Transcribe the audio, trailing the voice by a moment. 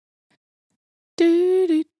do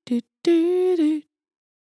do do do do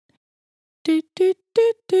do do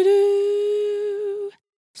do do do.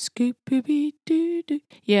 Scoopy doo doo.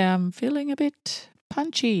 Yeah, I'm feeling a bit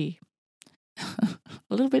punchy, a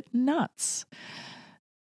little bit nuts.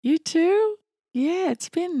 You too? Yeah, it's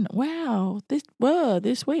been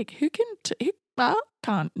this week. I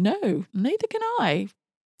can't. No, neither can I.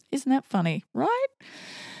 Isn't that funny, right?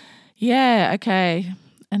 Yeah. Okay.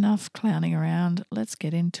 Enough clowning around. Let's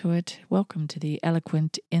get into it. Welcome to the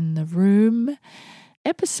Eloquent in the Room,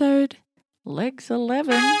 episode Legs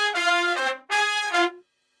 11.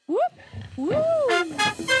 Whoop, woo.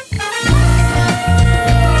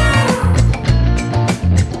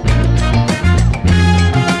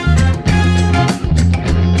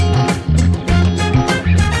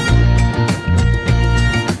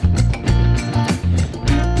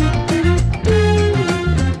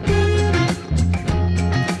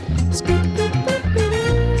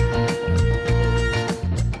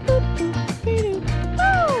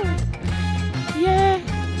 Yeah,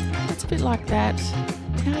 it's a bit like that.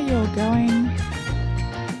 How you're going?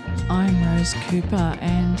 I'm Rose Cooper,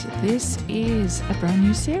 and this is a brand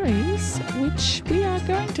new series which we are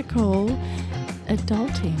going to call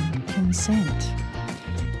Adulting Consent.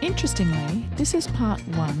 Interestingly, this is part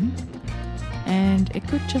 1, and it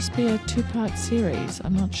could just be a 2-part series.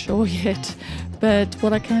 I'm not sure yet, but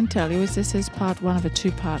what I can tell you is this is part 1 of a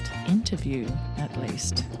 2-part interview, at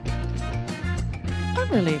least. I'm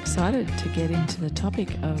really excited to get into the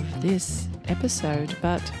topic of this episode,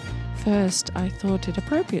 but first I thought it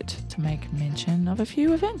appropriate to make mention of a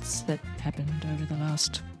few events that happened over the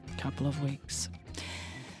last couple of weeks.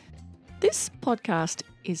 This podcast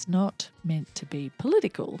is not meant to be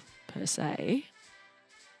political per se,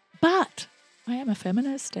 but I am a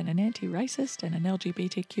feminist and an anti-racist and an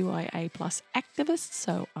LGBTQIA+ activist,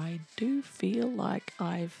 so I do feel like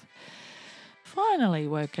I've finally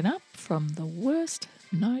woken up from the worst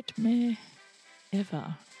nightmare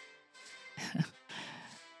ever.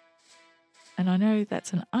 And I know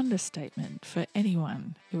that's an understatement for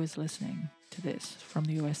anyone who is listening to this from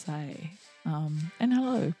the USA. And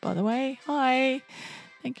hello, by the way. Hi.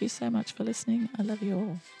 Thank you so much for listening. I love you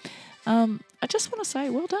all. I just want to say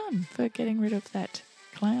well done for getting rid of that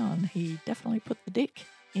clown. He definitely put the dick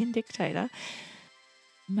in dictator.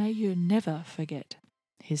 May you never forget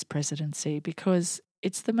his presidency, because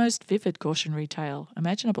it's the most vivid cautionary tale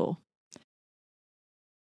imaginable.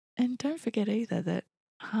 And don't forget either that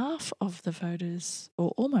half of the voters,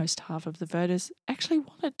 or almost half of the voters, actually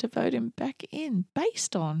wanted to vote him back in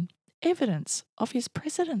based on evidence of his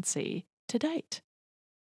presidency to date.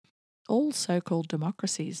 All so-called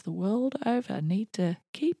democracies the world over need to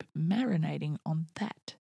keep marinating on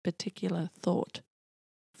that particular thought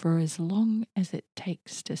for as long as it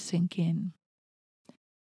takes to sink in.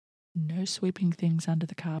 No sweeping things under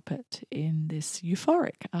the carpet in this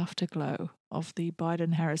euphoric afterglow of the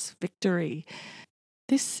Biden-Harris victory.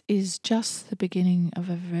 This is just the beginning of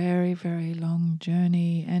a very, very long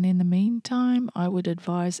journey, and in the meantime, I would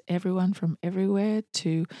advise everyone from everywhere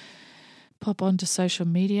to pop onto social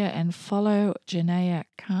media and follow Janaya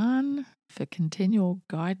Khan for continual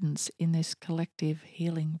guidance in this collective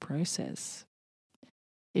healing process.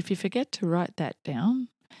 If you forget to write that down,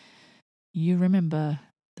 you remember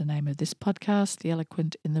the name of this podcast, The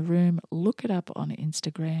Eloquent in the Room. Look it up on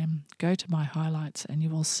Instagram. Go to my highlights and you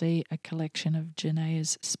will see a collection of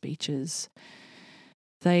Janaya's speeches.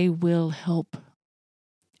 They will help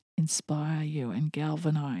inspire you and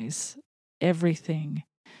galvanize everything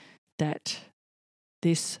that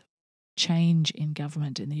this change in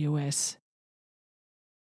government in the US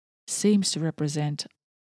seems to represent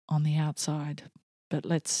on the outside. But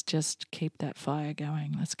let's just keep that fire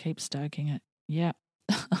going. Let's keep stoking it. Yeah.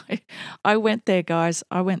 I went there, guys.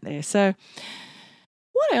 I went there. So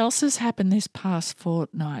what else has happened this past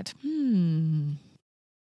fortnight?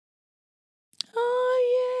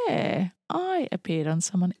 Oh, yeah. I appeared on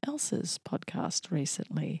someone else's podcast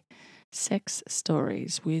recently, Sex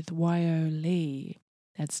Stories with Wyoh Lee.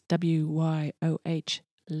 That's WYOH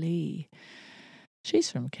Lee.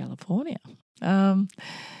 She's from California.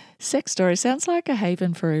 Sex Stories sounds like a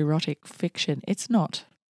haven for erotic fiction. It's not.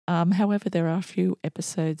 However, there are a few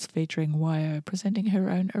episodes featuring Wyoh presenting her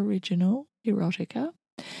own original erotica.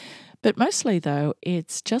 But mostly, though,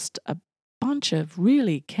 it's just a bunch of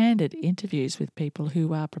really candid interviews with people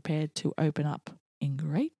who are prepared to open up in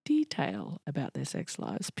great detail about their sex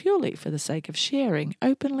lives, purely for the sake of sharing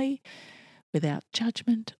openly, without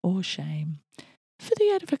judgment or shame, for the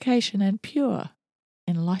edification and pure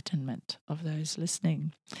enlightenment of those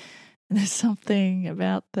listening. And there's something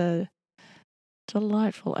about the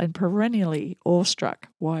delightful and perennially awestruck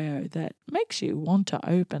YO that makes you want to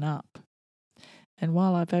open up. And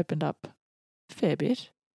while I've opened up a fair bit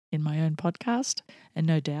in my own podcast, and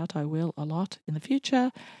no doubt I will a lot in the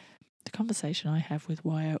future, the conversation I have with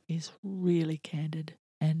YO is really candid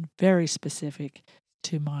and very specific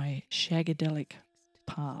to my shagadelic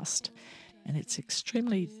past. And it's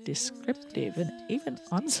extremely descriptive, and even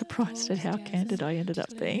I'm surprised at how candid I ended up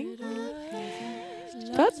being.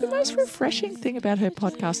 But the most refreshing thing about her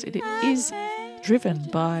podcast, it is driven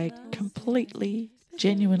by completely,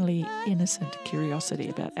 genuinely innocent curiosity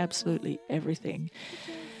about absolutely everything.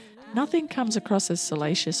 Nothing comes across as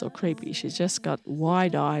salacious or creepy. She's just got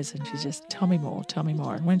wide eyes and she's just, tell me more, tell me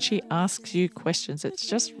more. And when she asks you questions, it's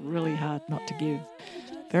just really hard not to give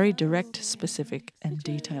very direct, specific and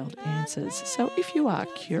detailed answers. So if you are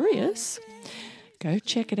curious, go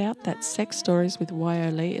check it out. That's Sex Stories with YO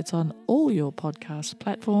Lee. It's on all your podcast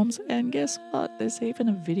platforms. And guess what? There's even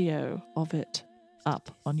a video of it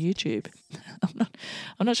up on YouTube. I'm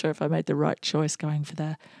not sure if I made the right choice going for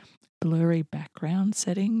the blurry background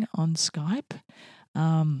setting on Skype,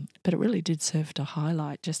 but it really did serve to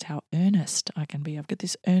highlight just how earnest I can be. I've got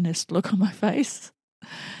this earnest look on my face.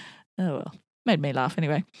 Oh well, made me laugh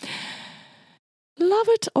anyway. Love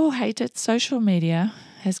it or hate it, social media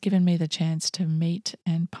has given me the chance to meet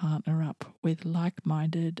and partner up with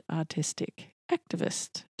like-minded artistic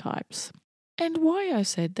activist types. And YO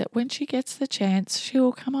said that when she gets the chance, she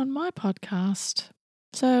will come on my podcast.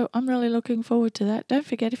 So I'm really looking forward to that. Don't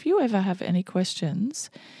forget, if you ever have any questions,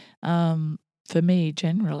 for me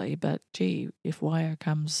generally, but gee, if YO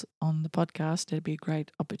comes on the podcast, it'd be a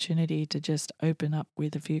great opportunity to just open up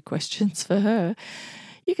with a few questions for her.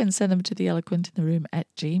 You can send them to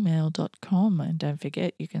theeloquentintheroom@gmail.com. And don't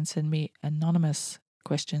forget, you can send me anonymous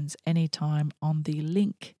questions anytime on the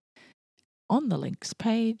link on the links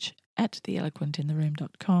page at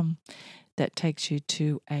theeloquentintheroom.com. That takes you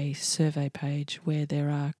to a survey page where there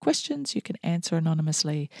are questions you can answer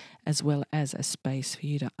anonymously, as well as a space for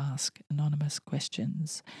you to ask anonymous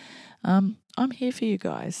questions. I'm here for you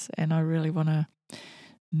guys, and I really want to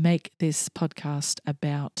make this podcast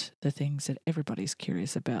about the things that everybody's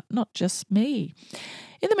curious about, not just me.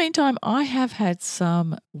 In the meantime, I have had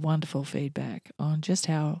some wonderful feedback on just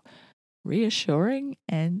how reassuring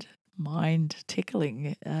and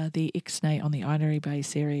mind-tickling the Ixnay on the Inery Bay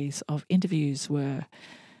series of interviews were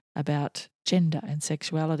about gender and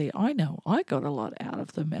sexuality. I know I got a lot out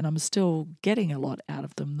of them, and I'm still getting a lot out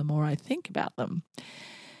of them the more I think about them.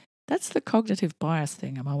 That's the cognitive bias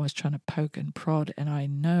thing I'm always trying to poke and prod, and I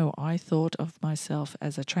know I thought of myself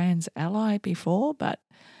as a trans ally before, but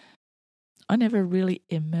I never really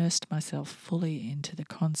immersed myself fully into the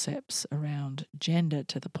concepts around gender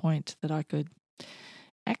to the point that I could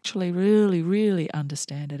actually really, really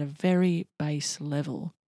understand at a very base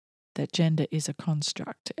level that gender is a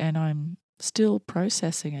construct, and I'm still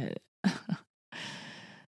processing it.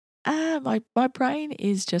 My brain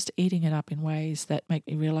is just eating it up in ways that make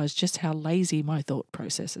me realize just how lazy my thought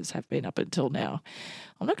processes have been up until now.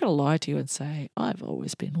 I'm not going to lie to you and say I've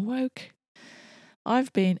always been woke.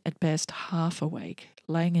 I've been at best half awake,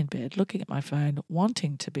 laying in bed, looking at my phone,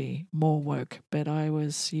 wanting to be more woke, but I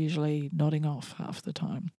was usually nodding off half the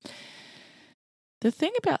time. The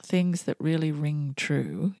thing about things that really ring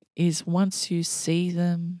true is once you see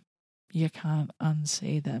them, you can't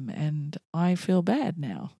unsee them. And I feel bad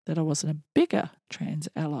now that I wasn't a bigger trans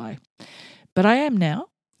ally. But I am now.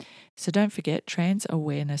 So don't forget, Trans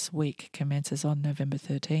Awareness Week commences on November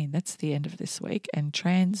 13. That's the end of this week. And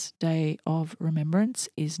Trans Day of Remembrance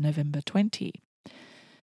is November 20.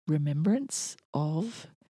 Remembrance of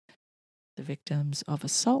the victims of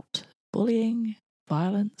assault, bullying,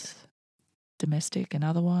 violence, domestic and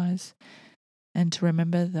otherwise, and to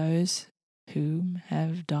remember those who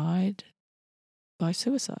have died by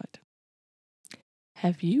suicide.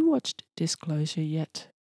 Have you watched Disclosure yet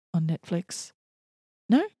on Netflix?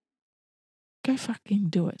 No? Go fucking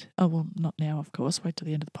do it. Oh, well, not now, of course. Wait till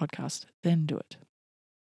the end of the podcast, then do it.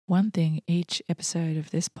 One thing each episode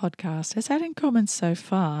of this podcast has had in common so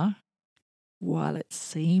far, while it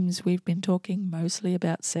seems we've been talking mostly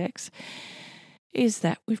about sex, is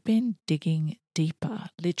that we've been digging deeper,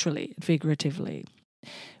 literally, figuratively.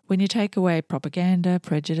 When you take away propaganda,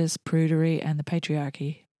 prejudice, prudery, and the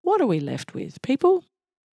patriarchy, what are we left with? People?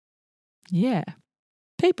 Yeah,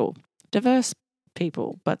 people. Diverse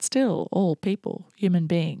people, but still all people, human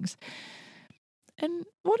beings. And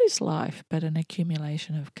what is life but an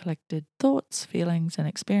accumulation of collected thoughts, feelings, and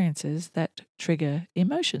experiences that trigger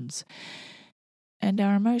emotions? And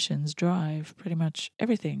our emotions drive pretty much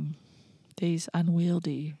everything. These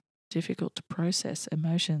unwieldy difficult to process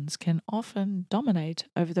emotions can often dominate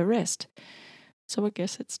over the rest. So I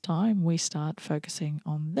guess it's time we start focusing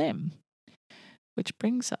on them. Which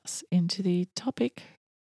brings us into the topic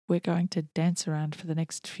we're going to dance around for the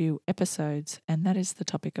next few episodes, and that is the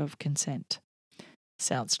topic of consent.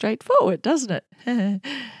 Sounds straightforward, doesn't it?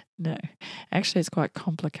 No, actually, it's quite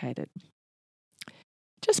complicated.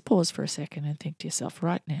 Just pause for a second and think to yourself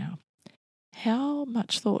right now, how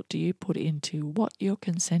much thought do you put into what you're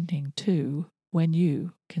consenting to when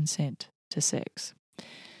you consent to sex?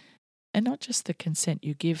 And not just the consent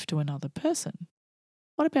you give to another person.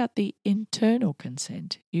 What about the internal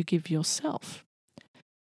consent you give yourself?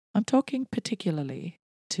 I'm talking particularly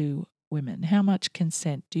to women. How much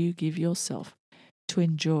consent do you give yourself to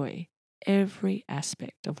enjoy every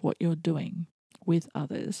aspect of what you're doing with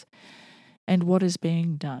others and what is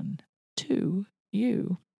being done to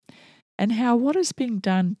you? And how what is being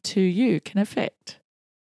done to you can affect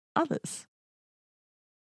others?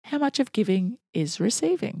 How much of giving is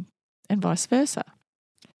receiving, and vice versa?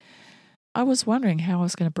 I was wondering how I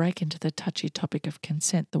was going to break into the touchy topic of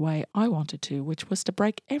consent the way I wanted to, which was to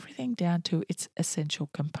break everything down to its essential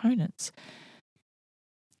components.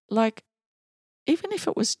 Like, even if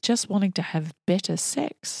it was just wanting to have better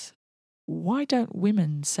sex, why don't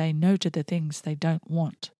women say no to the things they don't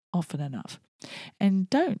want often enough? And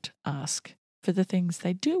don't ask for the things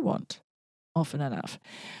they do want often enough?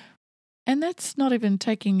 And that's not even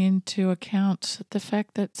taking into account the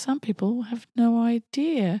fact that some people have no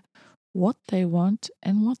idea what they want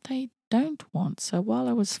and what they don't want. So while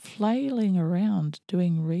I was flailing around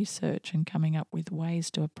doing research and coming up with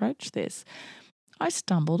ways to approach this, I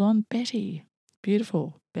stumbled on Betty,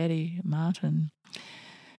 beautiful Betty Martin.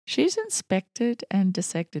 She's inspected and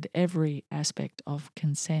dissected every aspect of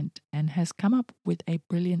consent and has come up with a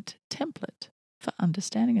brilliant template for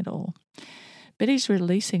understanding it all. Betty's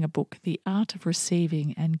releasing a book, The Art of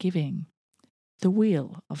Receiving and Giving, The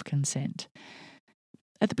Wheel of Consent.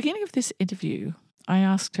 At the beginning of this interview, I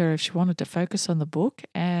asked her if she wanted to focus on the book,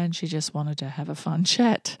 and she just wanted to have a fun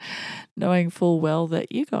chat, knowing full well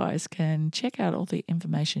that you guys can check out all the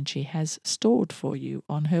information she has stored for you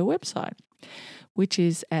on her website, which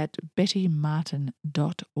is at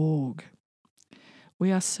bettymartin.org.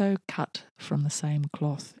 We are so cut from the same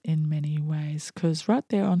cloth in many ways, because right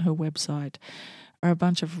there on her website are a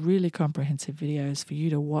bunch of really comprehensive videos for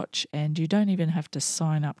you to watch, and you don't even have to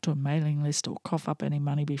sign up to a mailing list or cough up any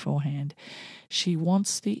money beforehand. She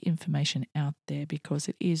wants the information out there because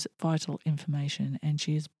it is vital information, and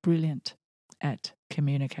she is brilliant at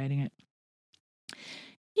communicating it.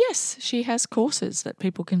 Yes, she has courses that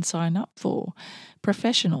people can sign up for,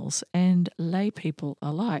 professionals and lay people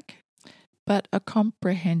alike, but a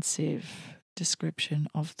comprehensive description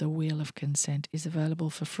of the Wheel of Consent is available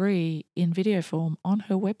for free in video form on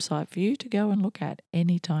her website for you to go and look at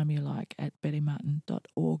anytime you like at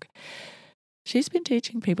bettymartin.org. She's been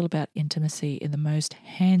teaching people about intimacy in the most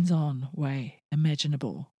hands-on way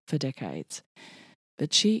imaginable for decades.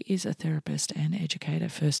 But she is a therapist and educator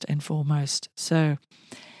first and foremost, so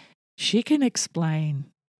she can explain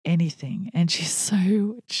anything, and she's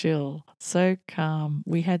so chill, so calm.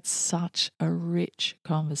 We had such a rich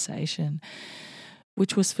conversation,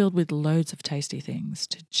 which was filled with loads of tasty things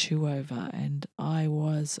to chew over, and I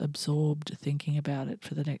was absorbed thinking about it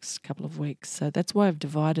for the next couple of weeks. So that's why I've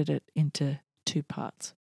divided it into 2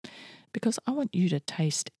 parts, because I want you to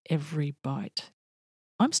taste every bite.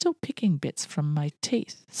 I'm still picking bits from my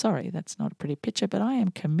teeth. Sorry, that's not a pretty picture, but I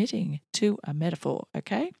am committing to a metaphor,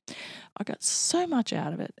 okay? I got so much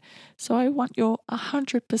out of it, so I want your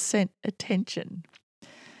 100% attention.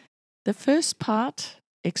 The first part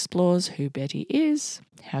explores who Betty is,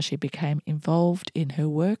 how she became involved in her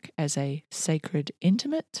work as a sacred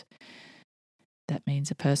intimate. That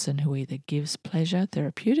means a person who either gives pleasure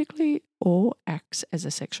therapeutically or acts as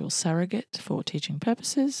a sexual surrogate for teaching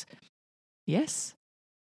purposes. Yes,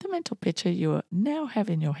 the mental picture you now have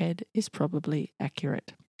in your head is probably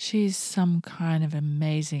accurate. She's some kind of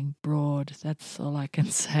amazing broad, that's all I can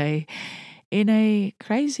say. In a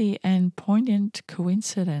crazy and poignant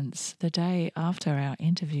coincidence, the day after our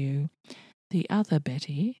interview, the other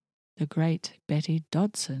Betty, the great Betty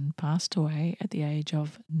Dodson, passed away at the age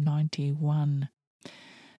of 91.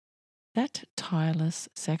 That tireless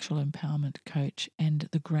sexual empowerment coach and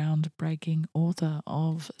the groundbreaking author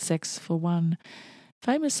of Sex for One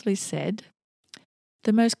famously said,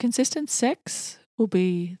 "The most consistent sex will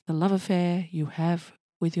be the love affair you have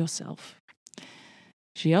with yourself."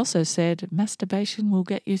 She also said, "Masturbation will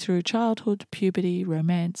get you through childhood, puberty,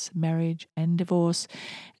 romance, marriage, and divorce,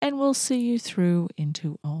 and will see you through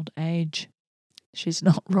into old age." She's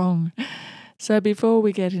not wrong. So before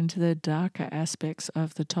we get into the darker aspects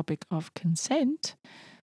of the topic of consent,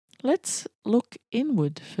 let's look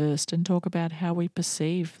inward first and talk about how we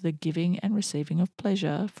perceive the giving and receiving of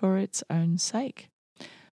pleasure for its own sake.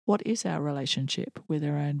 What is our relationship with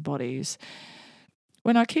our own bodies?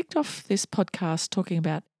 When I kicked off this podcast talking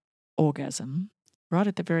about orgasm, right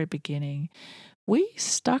at the very beginning, we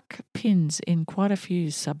stuck pins in quite a few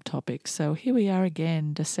subtopics. So here we are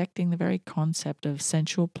again, dissecting the very concept of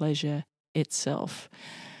sensual pleasure itself.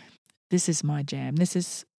 This is my jam. This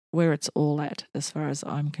is where it's all at as far as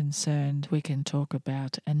I'm concerned. We can talk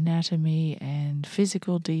about anatomy and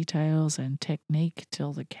physical details and technique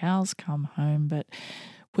till the cows come home, but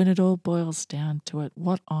when it all boils down to it,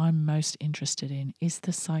 what I'm most interested in is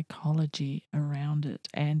the psychology around it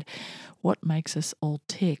and what makes us all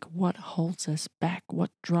tick, what holds us back,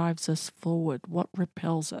 what drives us forward, what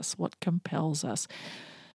repels us, what compels us.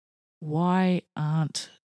 Why aren't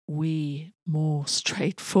we more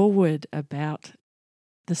straightforward about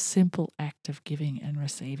the simple act of giving and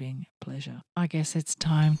receiving pleasure? I guess it's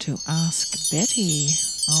time to ask Betty.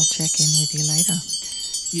 I'll check in with you later.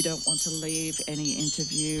 You don't want to leave any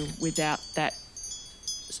interview without that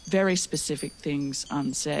very specific things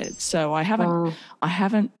unsaid. So I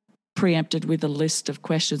haven't preempted with a list of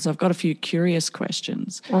questions. I've got a few curious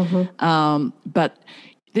questions, but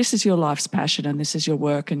this is your life's passion and this is your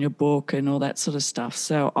work and your book and all that sort of stuff.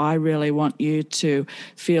 So I really want you to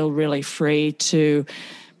feel really free to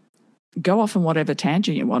go off on whatever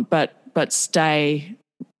tangent you want, but stay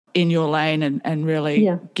in your lane and really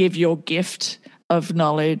give your gift of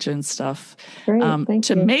knowledge and stuff. Great, thank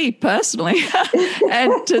to you. me personally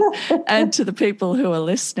and to the people who are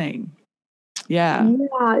listening. Yeah.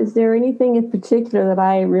 Is there anything in particular that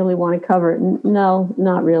I really want to cover? No,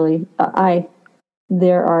 not really.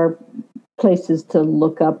 There are places to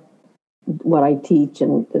look up what I teach,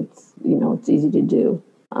 and it's easy to do.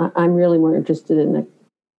 I'm really more interested in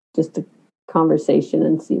just a conversation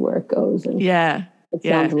and see where it goes. And it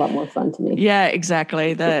sounds a lot more fun to me. Yeah,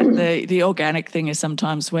 exactly. The organic thing is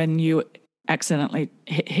sometimes when you accidentally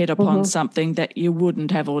hit upon something that you wouldn't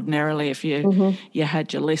have ordinarily if you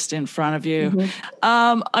had your list in front of you.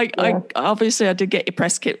 I obviously I did get your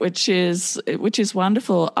press kit, which is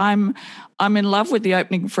wonderful. I'm in love with the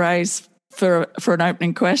opening phrase for an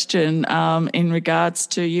opening question in regards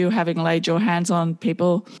to you having laid your hands on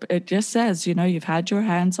people. It just says, you've had your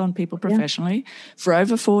hands on people professionally for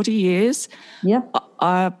over 40 years. Yeah.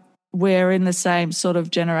 We're in the same sort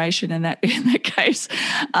of generation in that case.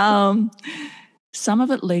 Some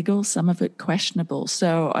of it legal, some of it questionable.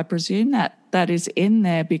 So I presume that is in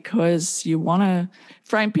there because you want to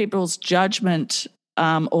frame people's judgment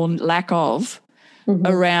or lack of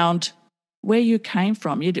around where you came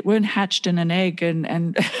from. You weren't hatched in an egg and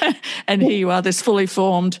and here you are, this fully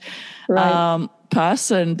formed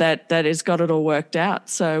person that has got it all worked out.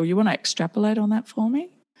 So you want to extrapolate on that for me?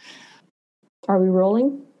 Are we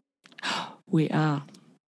rolling? We are.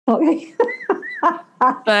 Okay.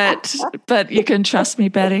 but you can trust me,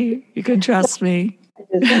 Betty. You can trust me.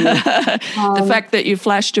 The fact that you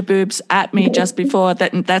flashed your boobs at me just before,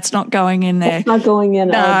 that's not going in there. It's not going in.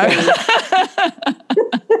 No.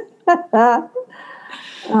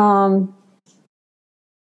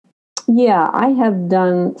 I have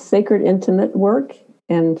done sacred intimate work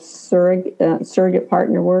and surrogate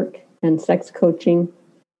partner work and sex coaching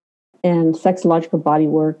and sexological body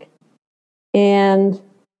work. And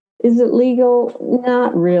is it legal?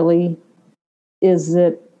 Not really. Is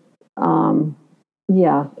it?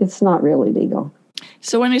 It's not really legal.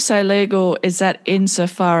 So when you say legal, is that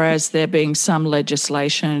insofar as there being some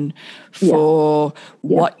legislation for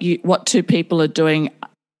what two people are doing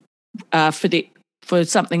for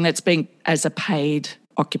something that's being as a paid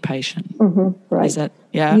occupation? Right. Is that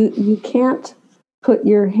You can't put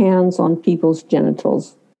your hands on people's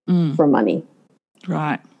genitals for money.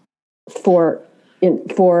 Right. For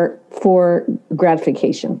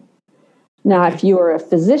gratification. Now, if you are a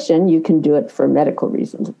physician, you can do it for medical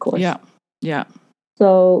reasons, of course. Yeah.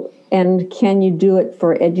 So, and can you do it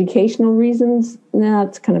for educational reasons? No,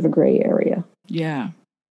 it's kind of a gray area. Yeah.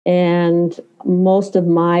 And most of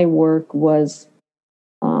my work was,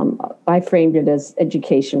 I framed it as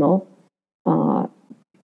educational.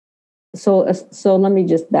 So let me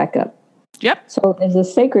just back up. Yep. So there's a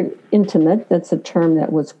sacred intimate. That's a term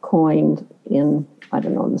that was coined in the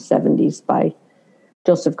 70s by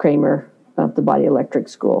Joseph Kramer of the Body Electric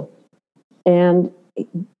School. And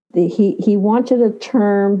he wanted a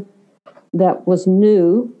term that was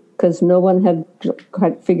new because no one had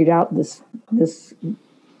quite figured out this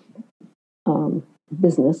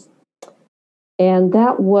business. And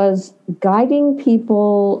that was guiding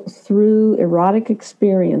people through erotic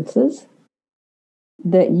experiences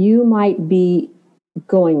that you might be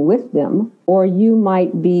going with them, or they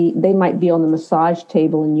might be on the massage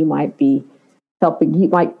table and you might be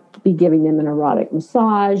giving them an erotic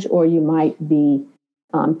massage, or you might be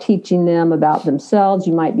teaching them about themselves.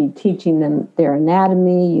 You might be teaching them their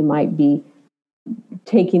anatomy. You might be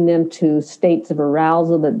taking them to states of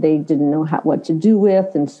arousal that they didn't know what to do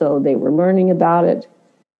with, and so they were learning about it.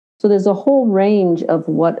 So there's a whole range of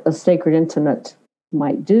what a sacred intimate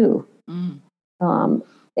might do.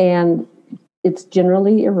 And it's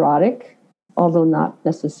generally erotic, although not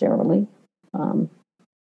necessarily.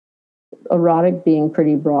 Erotic being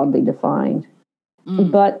pretty broadly defined.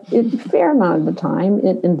 But a fair amount of the time,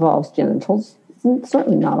 it involves genitals.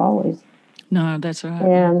 Certainly not always. No, that's right.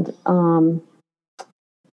 And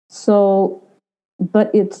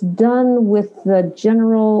but it's done with the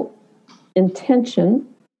general intention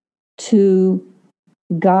to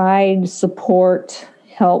guide, support,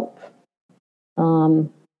 help,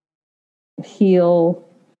 heal,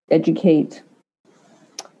 educate.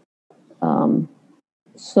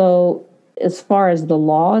 So as far as the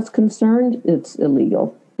law is concerned, it's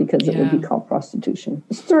illegal because it would be called prostitution.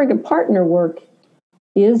 Surrogate partner work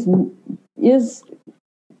is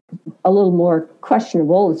a little more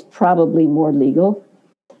questionable. It's probably more legal.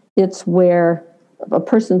 It's where a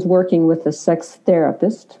person's working with a sex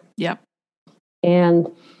therapist. Yep.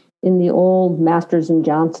 And in the old Masters and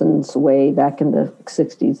Johnson's way, back in the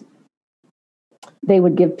 60s, they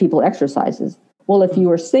would give people exercises. Well, if you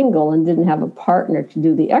were single and didn't have a partner to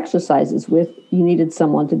do the exercises with, you needed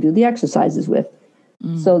someone to do the exercises with.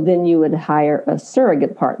 So then you would hire a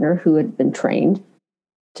surrogate partner who had been trained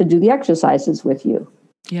to do the exercises with you.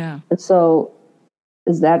 Yeah. And so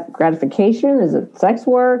is that gratification? Is it sex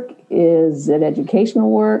work? Is it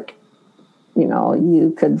educational work?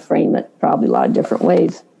 You could frame it probably a lot of different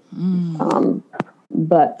ways.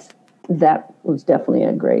 But that was definitely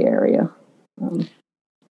a gray area.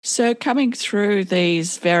 So coming through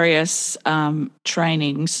these various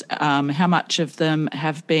trainings, how much of them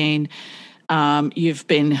have been you've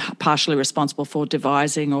been partially responsible for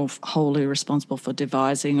devising or wholly responsible for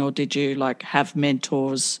devising, or did you have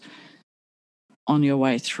mentors on your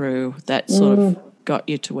way through that sort of got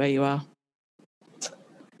you to where you are?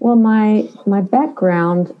 Well, my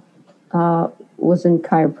background was in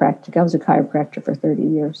chiropractic. I was a chiropractor for 30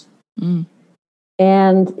 years.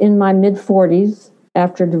 And in my mid-40s,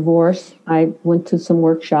 after divorce, I went to some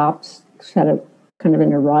workshops, had a kind of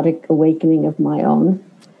an erotic awakening of my own,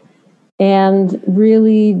 and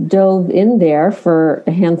really dove in there for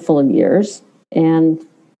a handful of years and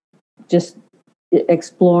just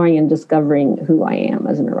exploring and discovering who I am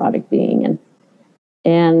as an erotic being,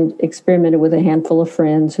 and experimented with a handful of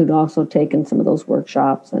friends who'd also taken some of those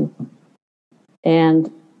workshops, and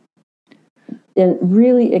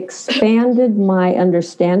really expanded my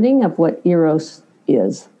understanding of what Eros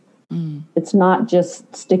is. It's not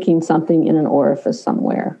just sticking something in an orifice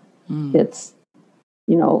somewhere. It's,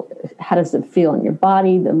 how does it feel in your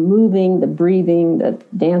body, the moving, the breathing, the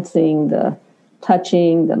dancing, the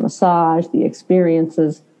touching, the massage, the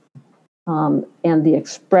experiences, and the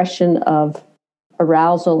expression of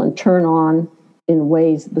arousal and turn on in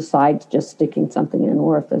ways besides just sticking something in an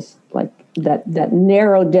orifice. Like that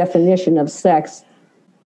narrow definition of sex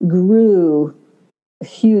grew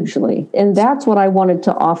hugely. And that's what I wanted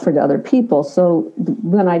to offer to other people. So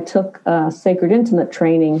when I took Sacred Intimate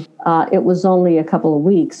training, it was only a couple of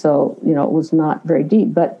weeks. So, it was not very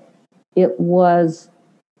deep, but it was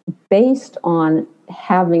based on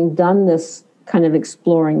having done this kind of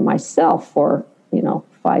exploring myself for,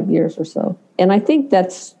 5 years or so. And I think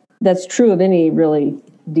that's true of any really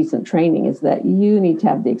decent training, is that you need to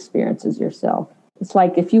have the experiences yourself. It's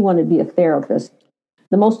like if you want to be a therapist,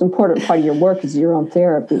 the most important part of your work is your own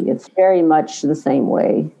therapy. It's very much the same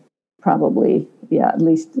way, probably. Yeah, at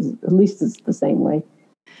least it's the same way.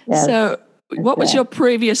 So what was your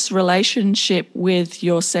previous relationship with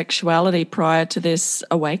your sexuality prior to this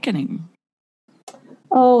awakening?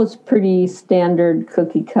 Oh, it's pretty standard,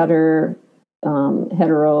 cookie cutter,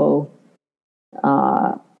 hetero.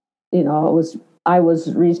 I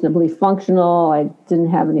was reasonably functional. I didn't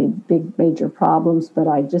have any big major problems, but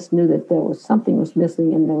I just knew that something was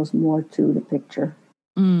missing, and there was more to the picture.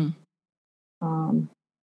 And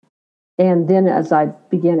then as I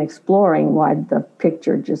began exploring, why the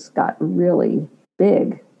picture just got really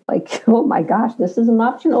big. Like, oh my gosh, this is an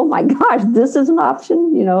option. Oh my gosh, this is an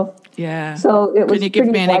option. Yeah. So it was. Can you give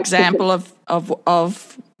me an example of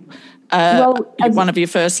one of your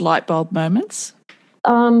first light bulb moments?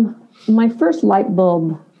 My first light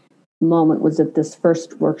bulb moment was at this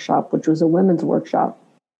first workshop, which was a women's workshop.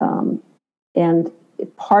 And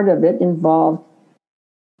part of it involved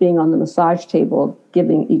being on the massage table,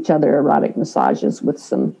 giving each other erotic massages with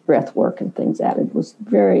some breath work and things added. It was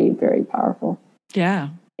very, very powerful. Yeah.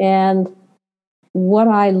 And what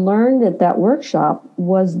I learned at that workshop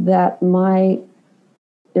was that my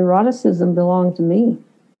eroticism belonged to me.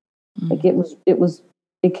 Like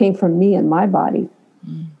it came from me and my body.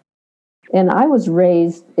 And I was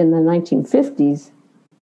raised in the 1950s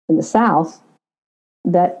in the South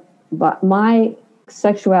that my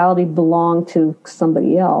sexuality belonged to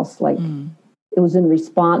somebody else. Like it was in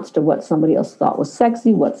response to what somebody else thought was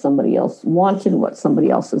sexy, what somebody else wanted, what somebody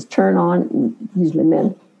else's turn on, usually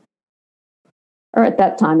men. Or at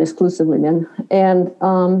that time, exclusively men. And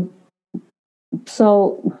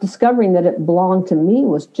so discovering that it belonged to me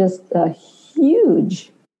was just a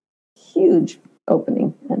huge, huge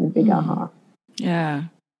opening and a big aha. Yeah.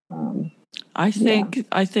 I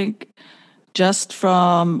think just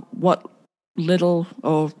from what little,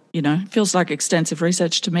 or feels like extensive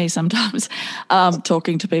research to me sometimes,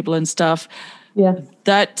 talking to people and stuff. Yeah,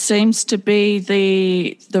 that seems to be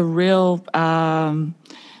the real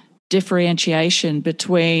differentiation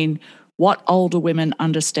between what older women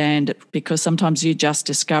understand, because sometimes you just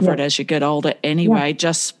discover it as you get older anyway,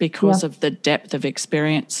 just because of the depth of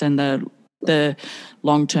experience and the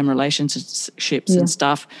long-term relationships and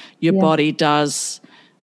stuff. Your body does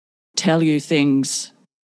tell you things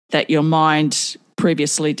that your mind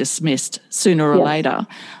previously dismissed sooner or later.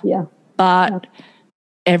 Yeah. But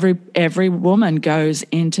every woman goes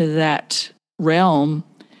into that realm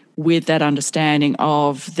with that understanding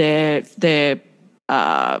of their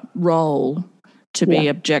role to be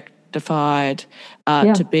objectified,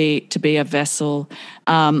 to be a vessel.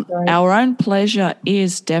 Our own pleasure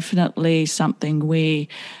is definitely something we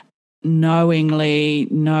knowingly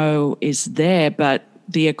know is there, but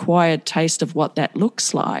the acquired taste of what that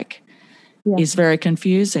looks like is very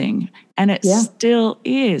confusing, and it still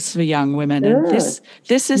is for young women. Sure. And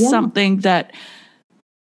this is something that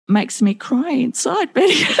makes me cry inside,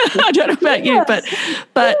 Betty. I don't know about you, but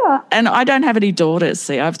and I don't have any daughters.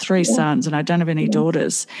 See, I have 3 sons, and I don't have any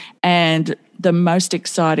daughters. And the most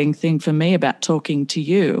exciting thing for me about talking to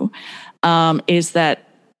you is that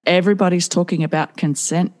everybody's talking about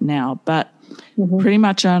consent now, but pretty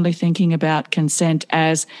much only thinking about consent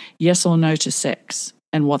as yes or no to sex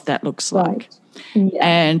and what that looks like.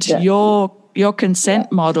 And your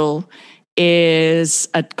consent model is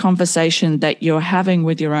a conversation that you're having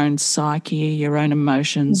with your own psyche, your own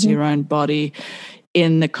emotions, your own body,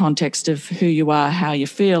 in the context of who you are, how you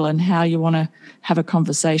feel, and how you want to have a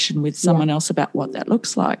conversation with someone else about what that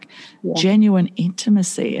looks like. Genuine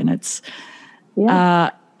intimacy. And it's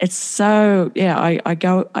so,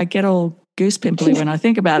 I get all goose pimply when I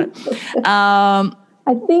think about it.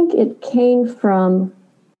 I think it came from,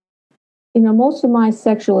 most of my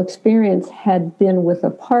sexual experience had been with a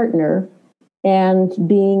partner and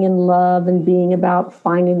being in love and being about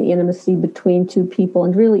finding the intimacy between 2 people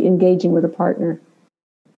and really engaging with a partner.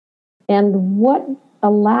 And what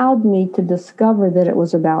allowed me to discover that it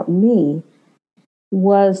was about me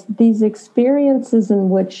was these experiences in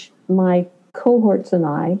which my cohorts and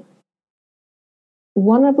I,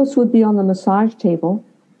 one of us would be on the massage table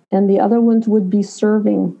and the other ones would be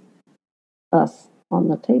serving us on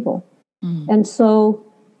the table. And so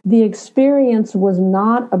the experience was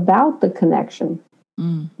not about the connection.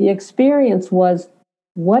 The experience was,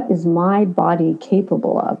 what is my body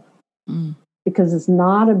capable of? Because it's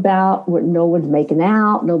not about what, no one's making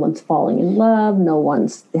out, no one's falling in love, no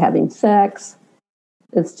one's having sex.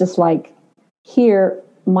 It's just like, here,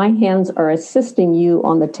 my hands are assisting you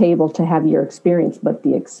on the table to have your experience, but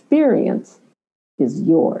the experience is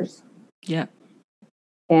yours. Yeah.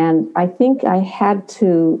 And I think I had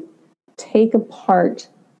to take apart,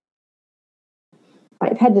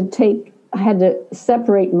 I had to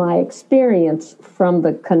separate my experience from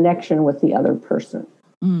the connection with the other person.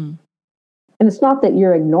 And it's not that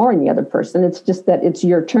you're ignoring the other person, it's just that it's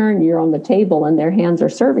your turn, you're on the table and their hands are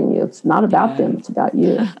serving you. It's not about them, it's about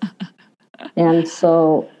you. And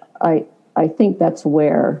so I think that's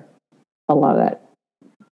where a lot of that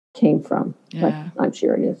came from. Like, I'm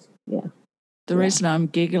sure it is. Yeah. The reason I'm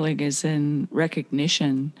giggling is in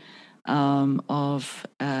recognition of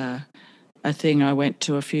a thing I went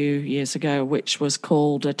to a few years ago, which was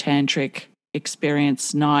called a tantric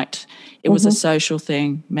experience night. It was a social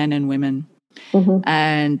thing, men and women.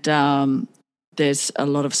 And there's a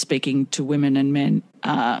lot of speaking to women and men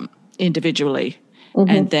individually,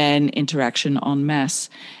 and then interaction en masse.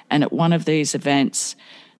 And at one of these events,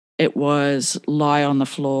 it was lie on the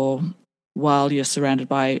floor, while you're surrounded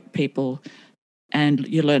by people, and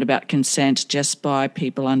you learn about consent just by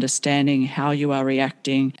people understanding how you are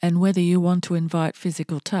reacting and whether you want to invite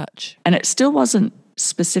physical touch. And it still wasn't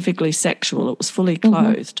specifically sexual. It was fully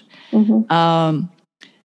clothed. Mm-hmm.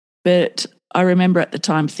 But I remember at the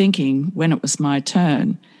time thinking, when it was my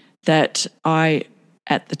turn, that I,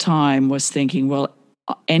 at the time, was thinking, well,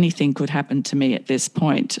 anything could happen to me at this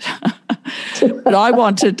point. But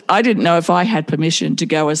I didn't know if I had permission to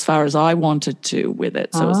go as far as I wanted to with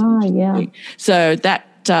it. So, so that,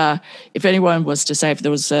 if anyone was to say if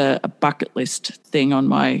there was a bucket list thing on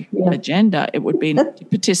my agenda, it would be to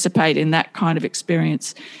participate in that kind of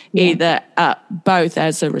experience, either both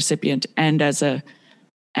as a recipient and as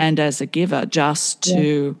a giver, just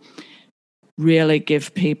to really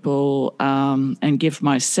give people and give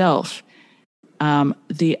myself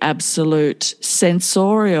the absolute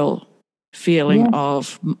sensorial feeling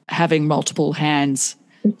of having multiple hands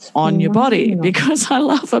on your body, because I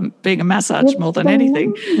love being a massage more than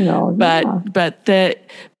anything. But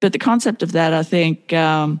the concept of that, I think,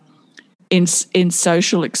 in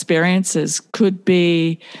social experiences could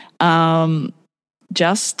be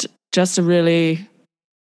just a really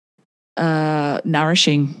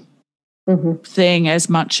nourishing thing, as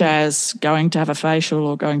much as going to have a facial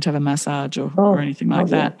or going to have a massage or anything like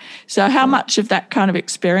that. So how much of that kind of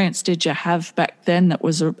experience did you have back then that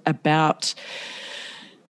was about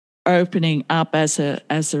opening up as a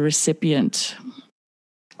recipient?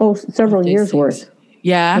 Several years worth.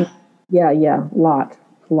 Yeah. Lot.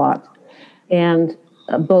 And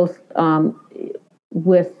both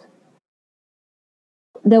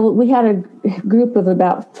we had a group of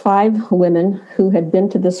about 5 women who had been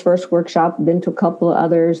to this first workshop, been to a couple of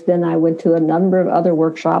others. Then I went to a number of other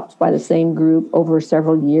workshops by the same group over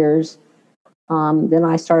several years. Then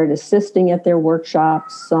I started assisting at their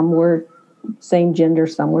workshops. Some were same gender,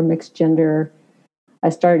 some were mixed gender. I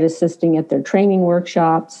started assisting at their training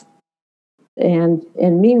workshops. And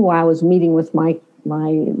meanwhile, I was meeting with my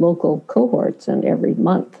local cohorts and every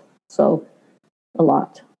month. So a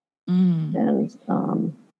lot. And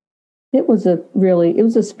it was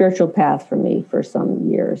a spiritual path for me for some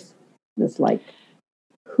years. It's like,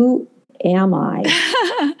 who am I?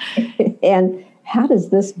 And how does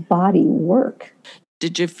this body work?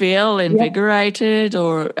 Did you feel invigorated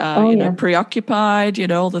or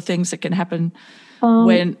preoccupied? All the things that can happen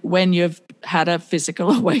when you've had a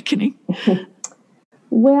physical awakening.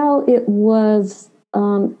 Well, it was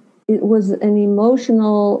an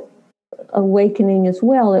emotional awakening as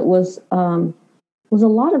well. It was a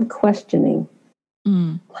lot of questioning.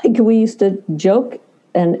 Like, we used to joke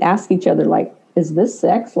and ask each other, like, is this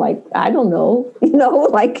sex? Like, I don't know,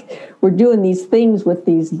 like, we're doing these things with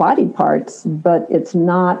these body parts, but it's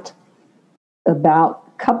not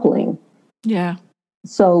about coupling. Yeah.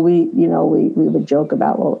 So we would joke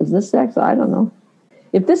about, well, is this sex? I don't know.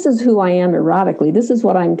 If this is who I am erotically, this is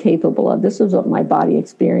what I'm capable of, this is what my body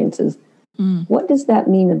experiences. What does that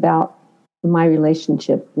mean about my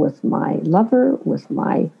relationship with my lover, with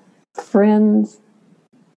my friends?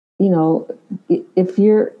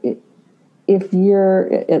 If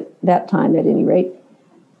you're at that time, at any rate,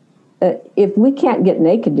 if we can't get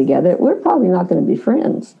naked together, we're probably not going to be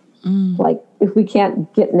friends. Like, if we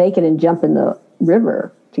can't get naked and jump in the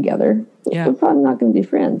river together, we're probably not going to be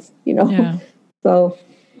friends, So,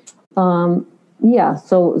 so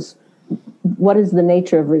it was, what is the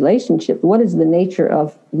nature of relationship? What is the nature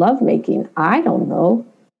of lovemaking? I don't know.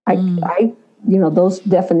 I those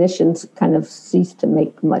definitions kind of cease to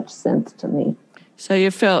make much sense to me. So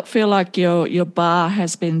you feel like your bar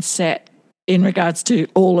has been set in regards to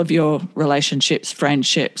all of your relationships,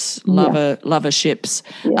 friendships, loverships.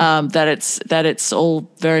 That it's all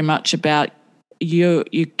very much about you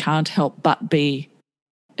can't help but be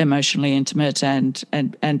emotionally intimate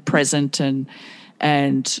and present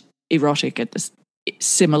and erotic at this.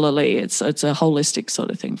 Similarly, it's a holistic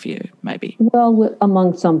sort of thing for you, maybe. Well,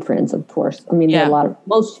 among some friends, of course. I mean, there are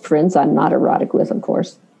most friends I'm not erotic with, of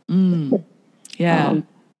course. Yeah.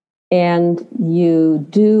 And you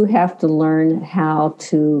do have to learn how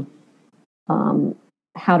to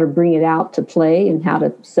bring it out to play and how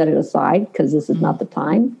to set it aside, because this is not the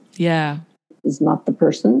time. Yeah. This is not the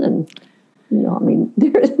person. And,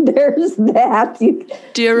 there's that.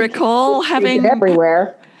 Do you recall having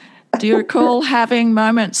everywhere? Do you recall having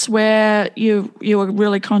moments where you were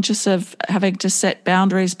really conscious of having to set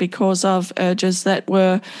boundaries because of urges that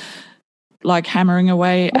were like hammering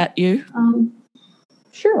away at you?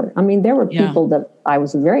 Sure. I mean, there were people that I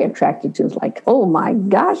was very attracted to. It's like, oh my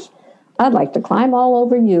gosh, I'd like to climb all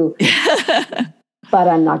over you. But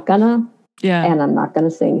I'm not gonna. Yeah. And I'm not going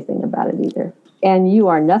to say anything about it either. And you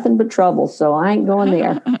are nothing but trouble, so I ain't going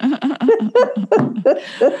there.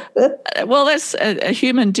 Well, that's a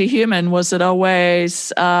human to human. Was it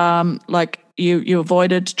always like you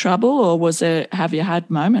avoided trouble, or have you had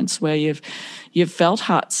moments where you've felt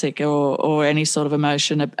heartsick or any sort of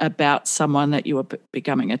emotion about someone that you were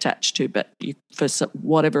becoming attached to, but for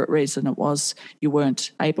whatever reason it was, you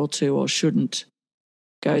weren't able to or shouldn't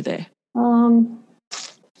go there?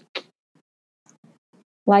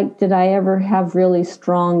 Like, did I ever have really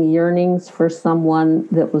strong yearnings for someone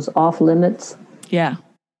that was off limits? Yeah.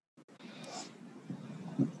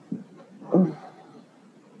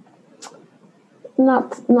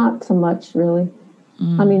 Not so much, really.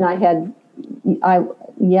 I mean, I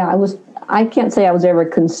can't say I was ever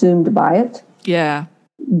consumed by it. Yeah.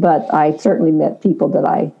 But I certainly met people that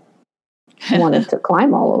I wanted to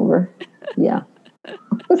climb all over. Yeah.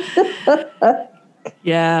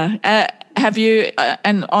 Yeah. Have you,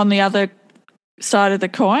 and on the other side of the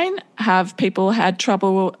coin, have people had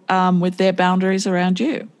trouble with their boundaries around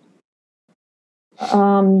you?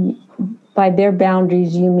 By their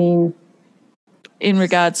boundaries, you mean? In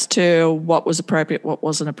regards to what was appropriate, what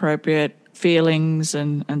wasn't appropriate, feelings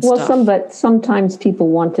and well, stuff. But sometimes people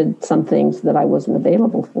wanted some things that I wasn't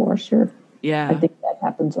available for, sure. Yeah. I think that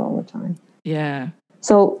happens all the time. Yeah.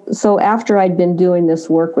 So after I'd been doing this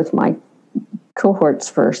work with my cohorts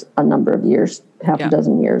for a number of years, half a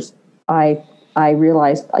dozen years, I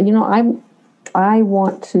realized, I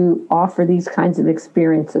want to offer these kinds of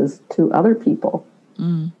experiences to other people.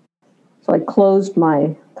 Mm. So I closed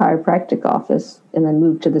my chiropractic office and I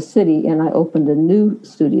moved to the city and I opened a new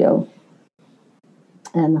studio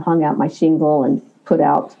and hung out my shingle and put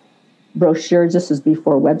out brochures. This is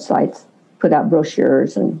before websites. Put out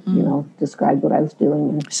brochures and, described what I was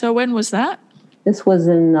doing. So when was that? This was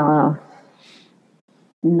in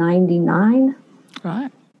 99.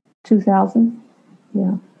 Right. 2000.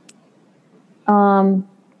 Yeah.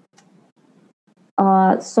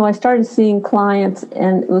 So I started seeing clients,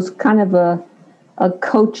 and it was kind of a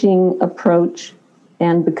coaching approach.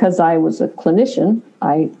 And because I was a clinician,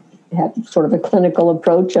 I had sort of a clinical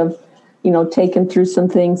approach of, taking through some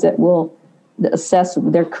things that will assess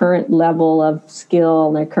their current level of skill,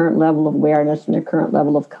 and their current level of awareness, and their current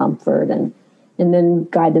level of comfort, and then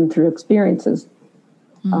guide them through experiences.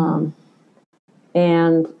 Mm.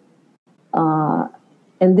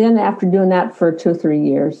 And then after doing that for 2 or 3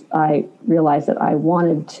 years, I realized that I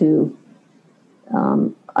wanted to,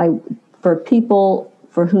 for people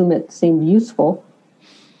for whom it seemed useful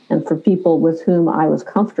and for people with whom I was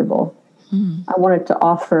comfortable, I wanted to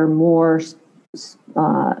offer more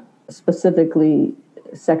specifically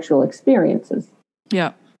sexual experiences.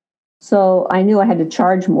 Yeah. So I knew I had to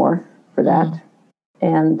charge more for that.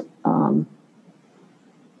 And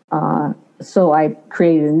so I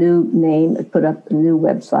created a new name and put up a new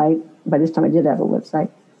website. By this time I did have a website,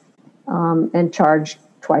 and charged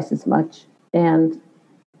twice as much. And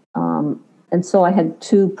so I had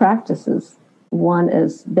 2 practices. One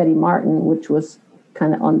is Betty Martin, which was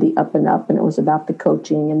kind of on the up and up, and it was about the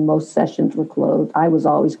coaching, and most sessions were clothed. I was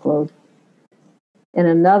always clothed. And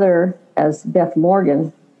another as Beth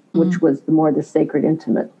Morgan, which was the sacred,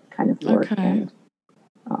 intimate kind of work. Okay. And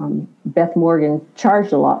Beth Morgan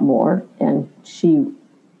charged a lot more, and she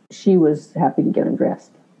was happy to get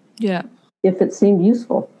undressed. Yeah. If it seemed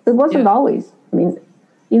useful. It wasn't always. I mean,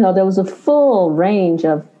 there was a full range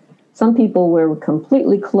of, some people were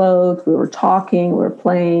completely clothed, we were talking, we were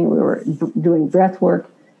playing, we were doing breath work.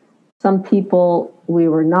 Some people, we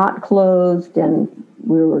were not clothed and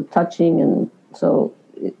we were touching, and so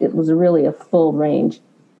it was really a full range,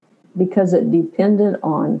 because it depended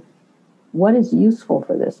on what is useful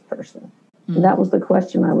for this person. Mm-hmm. And that was the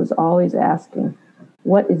question I was always asking.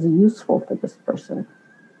 What is useful for this person?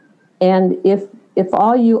 And if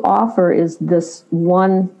all you offer is this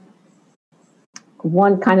one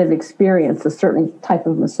kind of experience, a certain type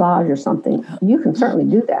of massage or something, you can certainly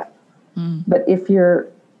do that. Mm. But if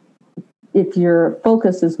your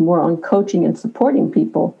focus is more on coaching and supporting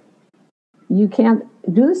people, you can't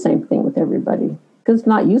do the same thing with everybody because it's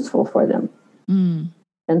not useful for them. Mm.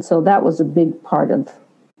 And so that was a big part of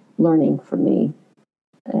learning for me.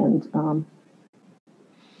 And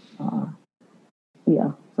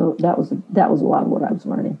so that was a lot of what I was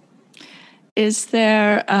learning. Is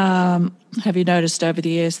there, have you noticed over the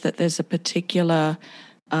years that there's a particular,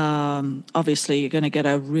 obviously you're going to get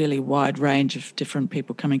a really wide range of different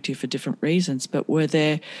people coming to you for different reasons, but were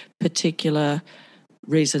there particular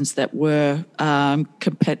reasons that were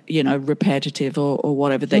repetitive or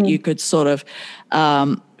whatever, that you could sort of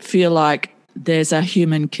feel like there's a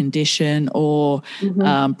human condition or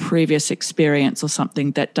previous experience or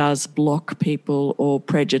something that does block people or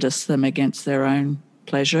prejudice them against their own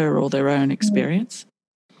pleasure or their own experience?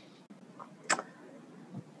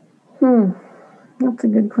 That's a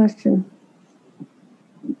good question.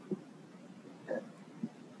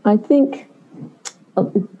 I think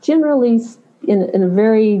generally, in a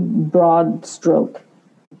very broad stroke,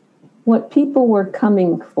 what people were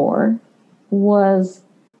coming for was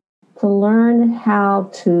to learn how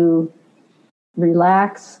to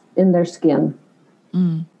relax in their skin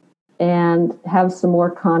and have some more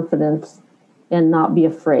confidence and not be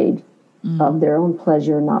afraid of their own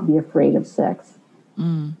pleasure, not be afraid of sex.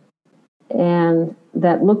 And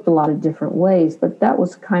that looked a lot of different ways, but that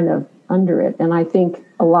was kind of under it. And I think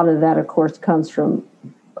a lot of that, of course, comes from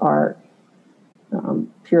our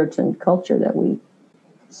Puritan culture that we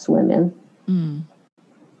swim in.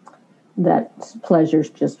 That pleasure's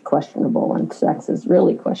just questionable and sex is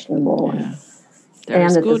really questionable. Yeah.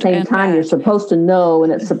 And at the same time, you're supposed to know,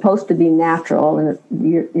 and it's supposed to be natural, and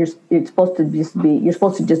you're supposed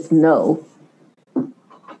to just know,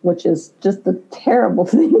 which is just a terrible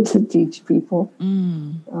thing to teach people.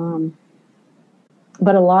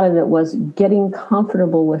 But a lot of it was getting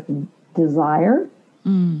comfortable with desire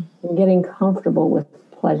and getting comfortable with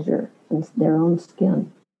pleasure in their own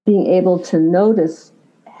skin. Being able to notice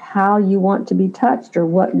how you want to be touched or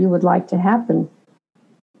what you would like to happen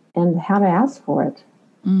and how to ask for it.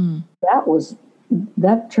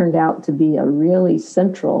 That turned out to be a really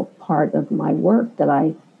central part of my work that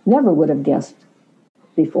I never would have guessed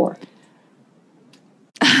before.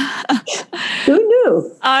 Who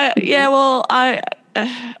knew? I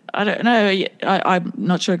don't know. I'm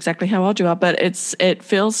not sure exactly how old you are, but it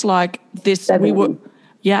feels like this. 70. We were,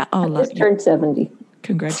 yeah. I just turned 70.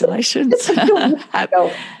 Congratulations! Happy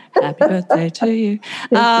birthday to you.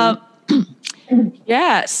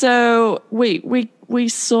 Yeah. So we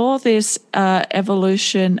saw this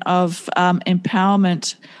evolution of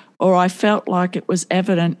empowerment, or I felt like it was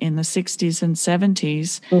evident in the 60s and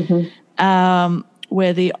 70s,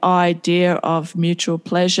 where the idea of mutual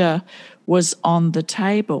pleasure was on the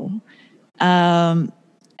table. And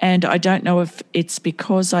I don't know if it's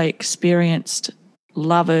because I experienced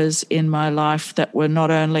lovers in my life that were not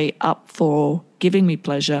only up for giving me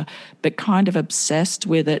pleasure, but kind of obsessed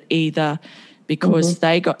with it, either because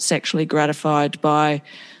they got sexually gratified by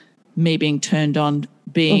me being turned on,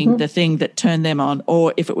 being the thing that turned them on,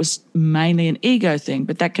 or if it was mainly an ego thing,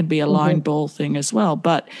 but that can be a line ball thing as well.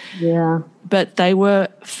 But they were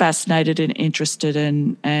fascinated and interested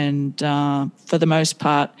in, and for the most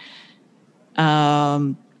part,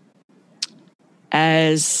 as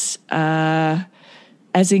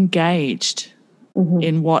engaged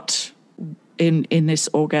in what in this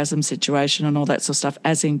orgasm situation and all that sort of stuff,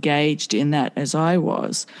 as engaged in that as I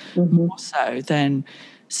was, more so than,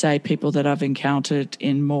 say, people that I've encountered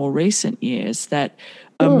in more recent years that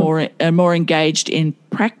are more engaged in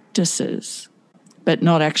practices, but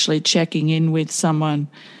not actually checking in with someone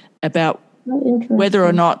about whether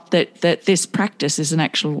or not that this practice is an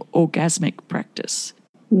actual orgasmic practice.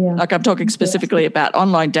 Yeah. Like I'm talking specifically about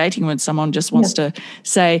online dating, when someone just wants to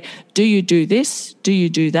say, do you do this? Do you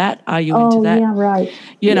do that? Are you into that? Yeah, right.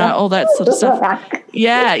 You know, all that sort of stuff.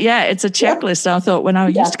 Yeah, it's a checklist. I thought when I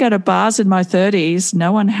used to go to bars in my 30s,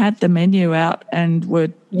 no one had the menu out and were,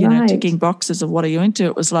 you know, ticking boxes of what are you into.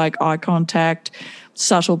 It was like eye contact,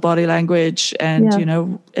 subtle body language, and, you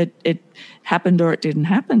know, it happened or it didn't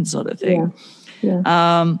happen sort of thing.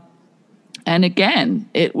 Yeah. And again,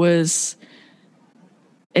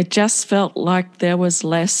 it just felt like there was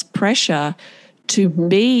less pressure to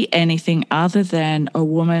be anything other than a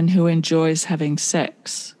woman who enjoys having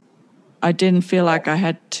sex. I didn't feel like I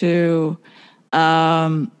had to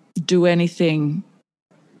do anything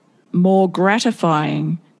more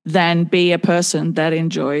gratifying than be a person that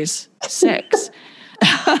enjoys sex.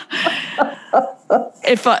 I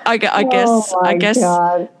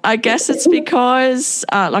guess it's because,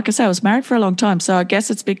 like I say, I was married for a long time, so I guess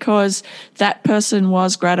it's because that person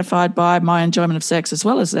was gratified by my enjoyment of sex as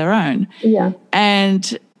well as their own. Yeah,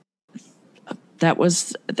 and that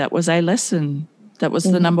was a lesson. That was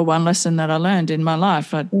the number one lesson that I learned in my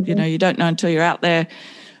life. You know, you don't know until you're out there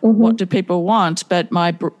what do people want, but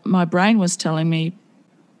my brain was telling me,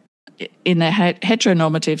 in the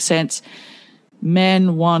heteronormative sense,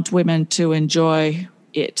 men want women to enjoy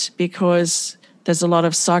it because there's a lot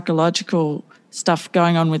of psychological stuff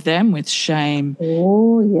going on with them, with shame.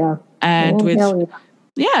 Oh, yeah. And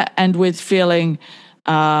and with feeling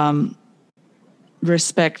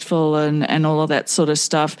respectful and all of that sort of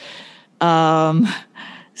stuff.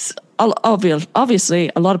 Obviously,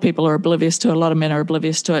 a lot of people are oblivious to it, a lot of men are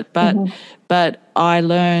oblivious to it, but I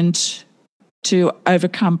learned to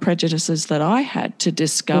overcome prejudices that I had, to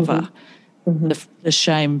discover the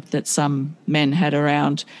shame that some men had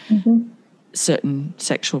around certain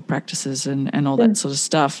sexual practices and all that sort of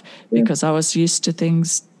stuff, because I was used to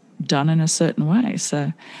things done in a certain way.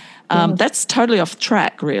 So that's totally off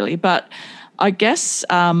track, really. But I guess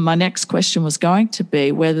my next question was going to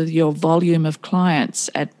be whether your volume of clients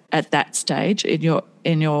at that stage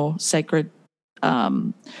in your sacred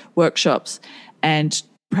workshops and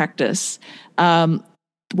practice,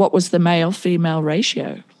 what was the male-female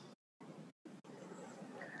ratio?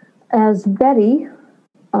 As Betty,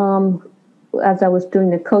 as I was doing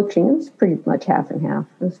the coaching, it was pretty much half and half.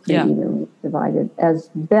 It was pretty evenly divided. As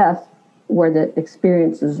Beth, where the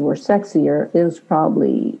experiences were sexier, it was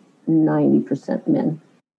probably 90% men.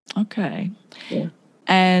 Okay. Yeah.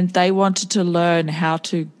 And they wanted to learn how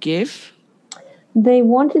to give? They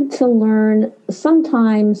wanted to learn.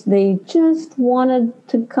 Sometimes they just wanted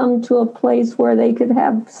to come to a place where they could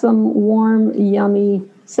have some warm, yummy,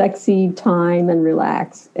 sexy time and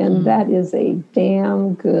relax. And that is a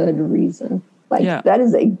damn good reason. That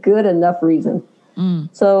is a good enough reason.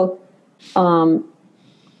 So, so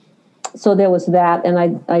there was that. And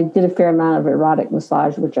I did a fair amount of erotic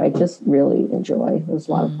massage, which I just really enjoy. It was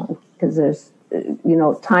a lot of fun because there's,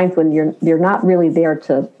 times when you're not really there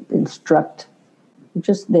to instruct. You're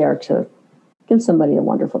just there to give somebody a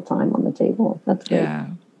wonderful time on the table. That's great. Yeah.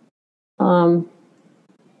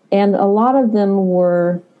 And a lot of them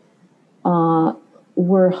were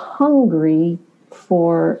hungry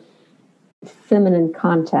for feminine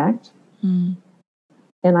contact. And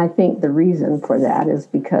I think the reason for that is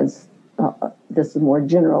because this is a more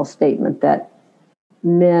general statement that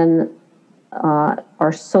men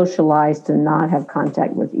are socialized to not have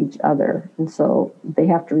contact with each other. And so they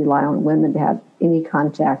have to rely on women to have any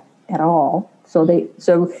contact at all. So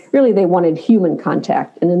really they wanted human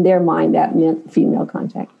contact. And in their mind, that meant female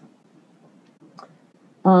contact.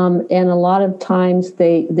 And a lot of times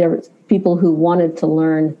there were people who wanted to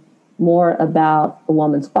learn more about a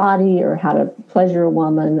woman's body or how to pleasure a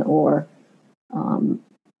woman, or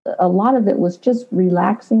a lot of it was just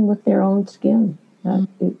relaxing with their own skin.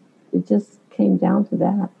 It just came down to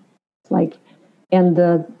that. And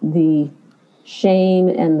the shame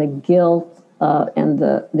and the guilt and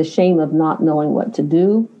the shame of not knowing what to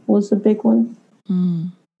do was a big one.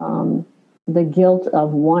 The guilt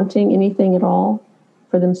of wanting anything at all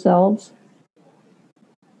for themselves,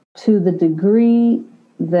 to the degree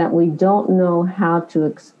that we don't know how to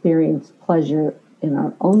experience pleasure in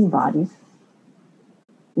our own bodies.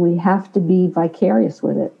 We have to be vicarious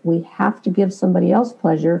with it. We have to give somebody else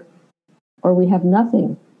pleasure, or we have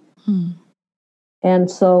nothing.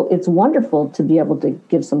 And so it's wonderful to be able to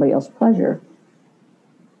give somebody else pleasure.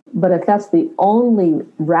 But if that's the only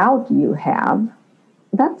route you have,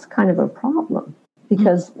 that's kind of a problem.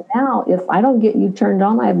 Because now if I don't get you turned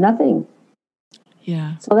on, I have nothing.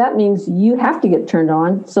 Yeah. So that means you have to get turned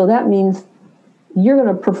on. So that means you're going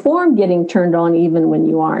to perform getting turned on even when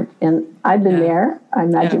you aren't. And I've been there. I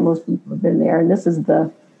imagine most people have been there. And this is the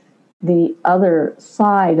other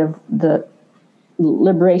side of the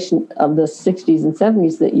liberation of the 60s and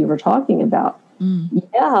 70s that you were talking about.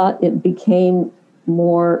 Yeah, it became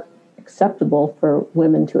more acceptable for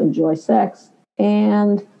women to enjoy sex.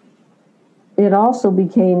 And it also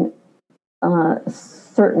became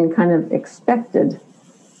certain kind of expected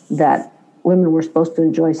that women were supposed to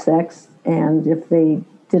enjoy sex, and if they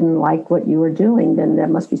didn't like what you were doing, then there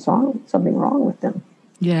must be something wrong with them,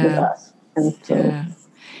 with us. And so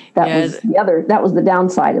that was the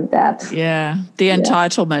downside of that. Yeah, the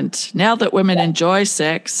entitlement. Now that women enjoy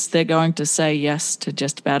sex, they're going to say yes to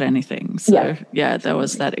just about anything. So there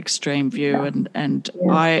was that extreme view, and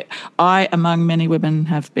I, among many women,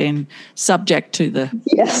 have been subject to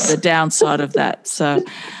the downside of that. So,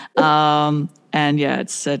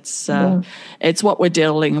 it's what we're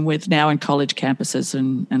dealing with now in college campuses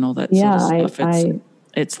and all that sort of stuff.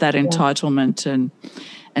 It's that entitlement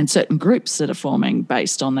and certain groups that are forming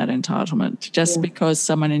based on that entitlement. Just because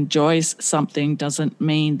someone enjoys something doesn't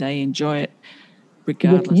mean they enjoy it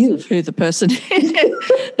regardless of who the person is.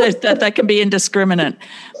 that can be indiscriminate.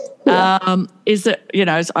 Is it,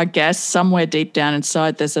 I guess somewhere deep down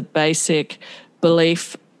inside there's a basic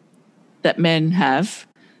belief that men have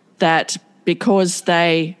that because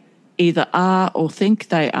they either are or think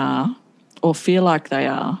they are or feel like they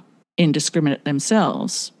are indiscriminate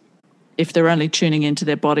themselves, if they're only tuning into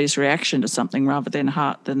their body's reaction to something rather than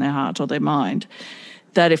their heart or their mind,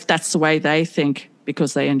 that if that's the way they think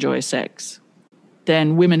because they enjoy sex,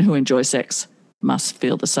 then women who enjoy sex must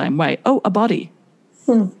feel the same way. Oh, a body.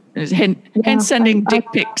 Hmm. Hence sending dick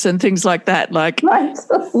pics and things like that. Like, Right.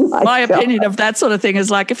 Oh my opinion of that sort of thing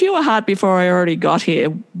is like, if you were hard before I already got here,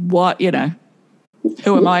 what,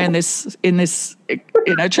 who am I in this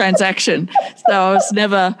transaction? So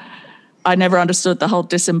I never understood the whole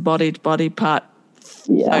disembodied body part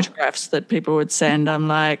photographs that people would send. I'm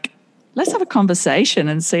like, let's have a conversation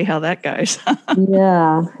and see how that goes.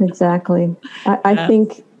 Yeah, exactly. I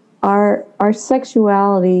think our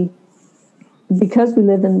sexuality, because we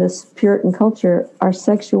live in this Puritan culture, our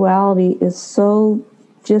sexuality is so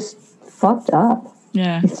just fucked up.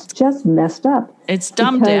 Yeah. It's just messed up. It's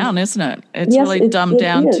dumbed down, isn't it? It's really dumbed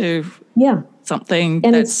down to something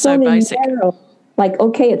and that's so basic. Narrow. Like,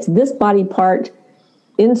 okay, it's this body part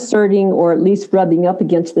inserting or at least rubbing up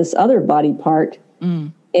against this other body part.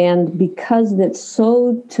 Mm. And because it's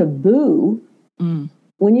so taboo,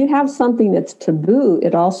 when you have something that's taboo,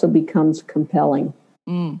 it also becomes compelling.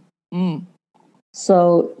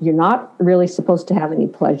 So you're not really supposed to have any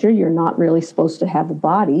pleasure. You're not really supposed to have a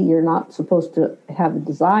body. You're not supposed to have a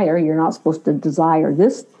desire. You're not supposed to desire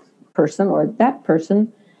this person or that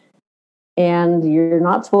person. And you're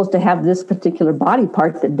not supposed to have this particular body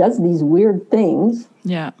part that does these weird things.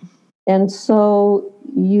 Yeah. And so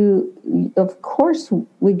of course,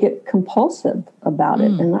 we get compulsive about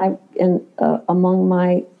it. And among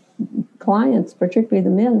my clients, particularly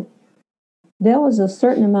the men, there was a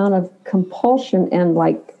certain amount of compulsion and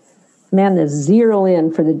like, man, to zero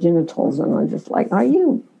in for the genitals. And I'm just like, are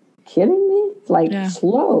you kidding me? Like,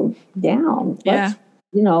 slow down. Yeah.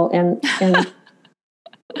 And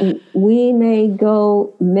we may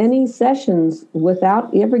go many sessions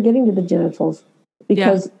without ever getting to the genitals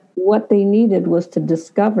because what they needed was to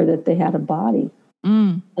discover that they had a body.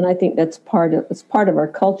 And I think it's part of our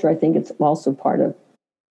culture. I think it's also part of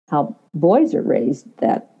how boys are raised,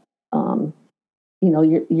 that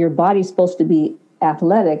your body's supposed to be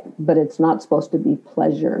athletic, but it's not supposed to be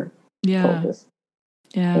pleasure focused.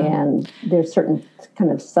 Yeah. And there's certain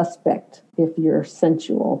kind of suspect if you're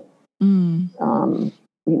sensual.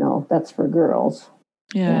 That's for girls.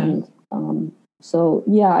 Yeah. And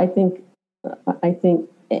I think,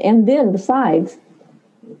 and then besides,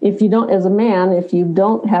 if you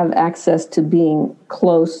don't have access to being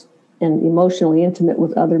close and emotionally intimate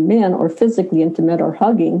with other men or physically intimate or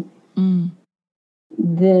hugging,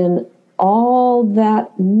 then all that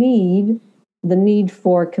the need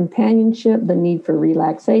for companionship, the need for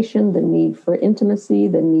relaxation, the need for intimacy,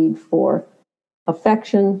 the need for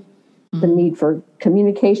affection, the need for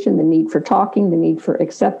communication, the need for talking, the need for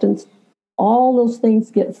acceptance, all those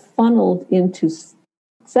things get funneled into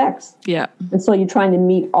sex. Yeah. And so you're trying to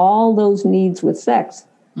meet all those needs with sex.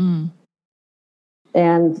 And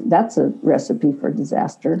that's a recipe for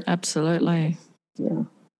disaster. Absolutely. Yeah.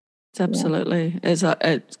 It's absolutely. Yeah.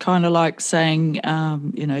 It's kind of like saying,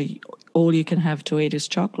 all you can have to eat is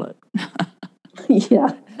chocolate.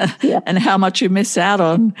 Yeah. And how much you miss out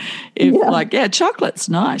on if chocolate's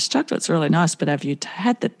nice. Chocolate's really nice, but have you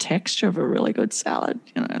had the texture of a really good salad?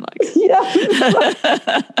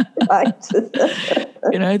 Right.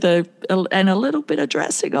 And a little bit of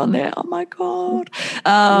dressing on there. Oh my God.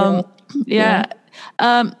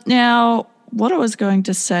 Now, what I was going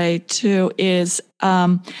to say too is,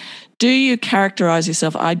 do you characterize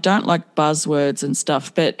yourself? I don't like buzzwords and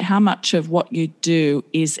stuff, but how much of what you do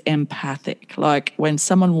is empathic? Like when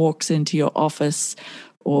someone walks into your office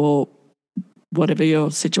or whatever your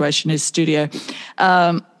situation is, studio,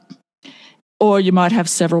 or you might have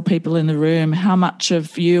several people in the room, how much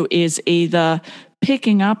of you is either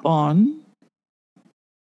picking up on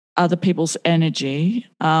other people's energy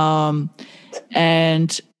and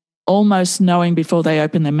almost knowing before they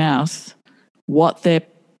open their mouth what their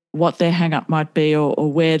hang-up might be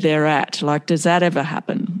or where they're at? Like, does that ever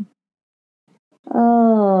happen?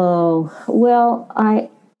 Oh, well,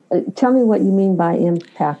 tell me what you mean by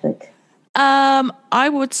empathic. I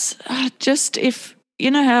would just if you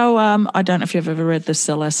know how I don't know if you've ever read the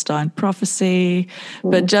Celestine Prophecy,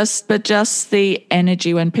 but just the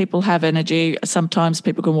energy. When people have energy, sometimes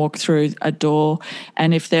people can walk through a door,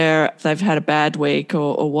 and if they've had a bad week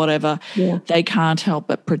or whatever, they can't help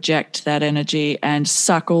but project that energy and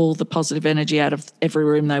suck all the positive energy out of every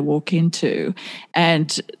room they walk into. And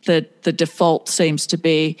the default seems to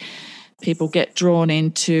be people get drawn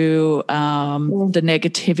into the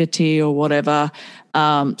negativity or whatever.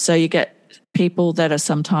 So you get people that are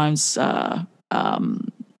sometimes, a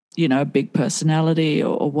big personality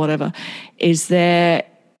or whatever. Is there?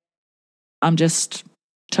 I'm just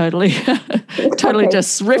totally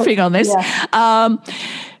just riffing on this. Yeah.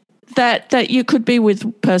 that you could be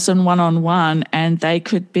with person one-on-one and they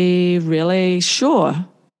could be really sure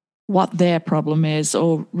what their problem is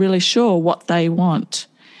or really sure what they want.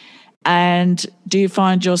 And do you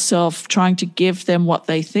find yourself trying to give them what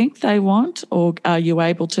they think they want, or are you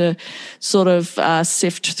able to sort of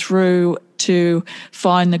sift through to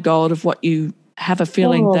find the gold of what you have a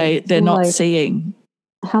feeling they're not seeing?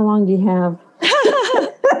 How long do you have?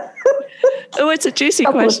 Oh, it's a juicy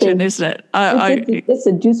question, isn't it? It's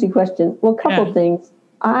a juicy question. Well, a couple of things.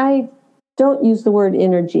 I don't use the word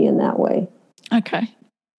energy in that way. Okay.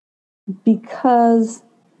 Because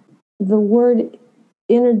the word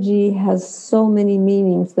energy has so many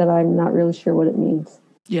meanings that I'm not really sure what it means.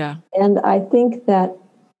 Yeah. And I think that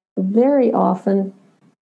very often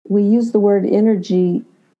we use the word energy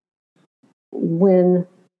when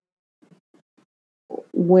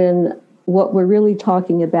what we're really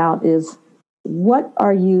talking about is, what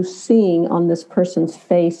are you seeing on this person's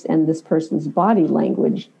face and this person's body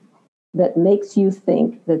language that makes you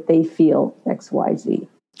think that they feel XYZ?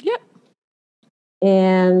 Yep.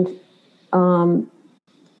 And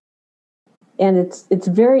it's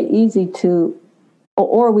very easy to,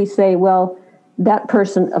 or we say, well, that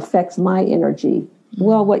person affects my energy. Mm-hmm.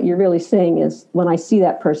 Well, what you're really saying is, when I see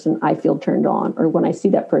that person, I feel turned on, or when I see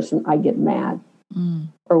that person, I get mad,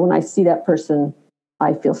 or when I see that person,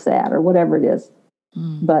 I feel sad, or whatever it is.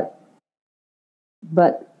 But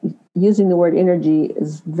using the word energy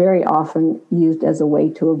is very often used as a way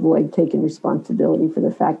to avoid taking responsibility for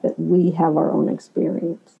the fact that we have our own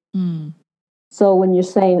experience. So when you're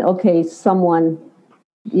saying, okay, someone,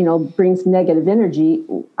 brings negative energy,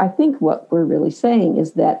 I think what we're really saying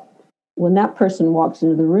is that when that person walks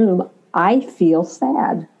into the room, I feel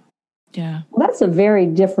sad. Yeah. Well, that's a very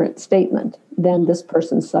different statement than this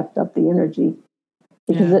person sucked up the energy,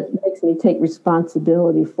 because it makes me take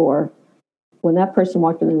responsibility for, when that person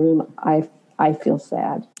walked in the room, I feel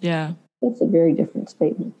sad. Yeah. That's a very different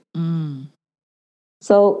statement.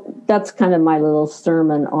 So that's kind of my little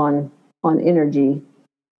sermon on energy.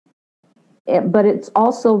 But it's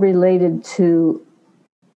also related to,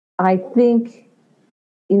 I think,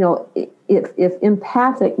 if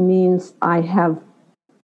empathic means I have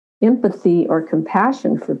empathy or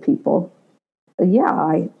compassion for people,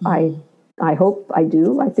 I hope I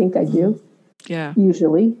do. I think I do. Yeah.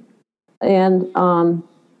 Usually. And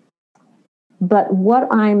but what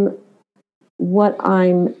I'm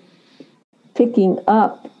picking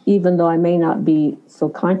up, even though I may not be so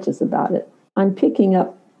conscious about it, I'm picking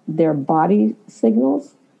up their body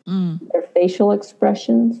signals, their facial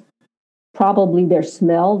expressions, probably their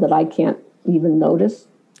smell that I can't even notice.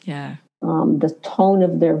 Yeah. The tone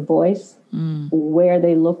of their voice, where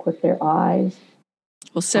they look with their eyes.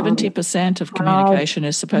 Well, 70% of communication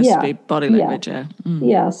is supposed to be body language. Yeah.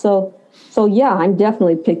 Yeah. So I'm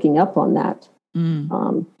definitely picking up on that.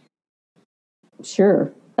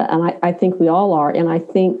 Sure. And I think we all are. And I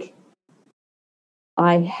think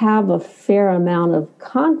I have a fair amount of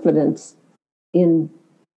confidence in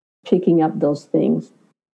picking up those things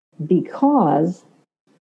because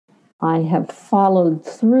I have followed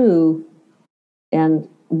through and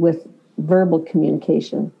with verbal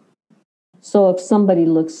communication. So if somebody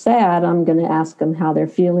looks sad, I'm going to ask them how they're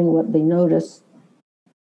feeling, what they notice,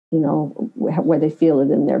 where they feel it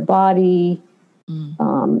in their body.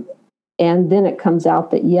 And then it comes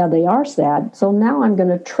out that, they are sad. So now I'm going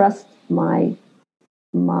to trust my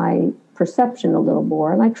perception a little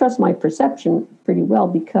more. And I trust my perception pretty well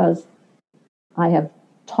because I have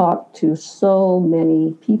talked to so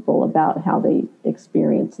many people about how they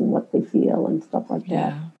experience and what they feel and stuff like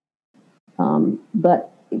that.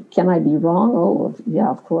 But can I be wrong? Oh, yeah,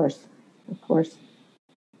 of course.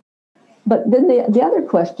 But then the other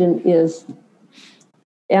question is,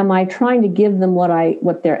 am I trying to give them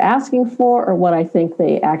what they're asking for or what I think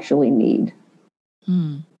they actually need?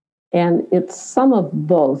 And it's some of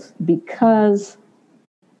both, because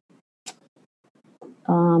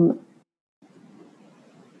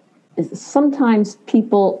sometimes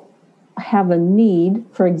people have a need,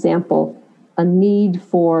 for example, a need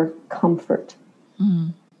for comfort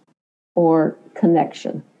or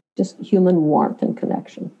connection, just human warmth and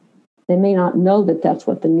connection. They may not know that that's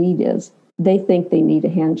what the need is. They think they need a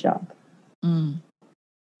hand job.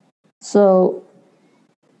 So,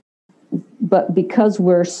 but because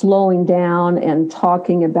we're slowing down and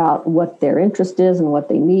talking about what their interest is and what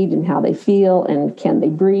they need and how they feel and can they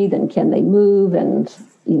breathe and can they move and,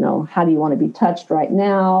 how do you want to be touched right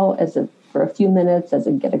now for a few minutes as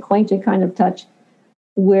a get acquainted kind of touch,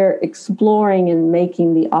 we're exploring and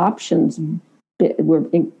making the options, we're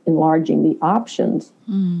enlarging the options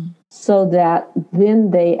so that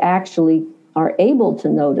then they actually are able to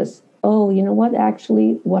notice, oh, you know what,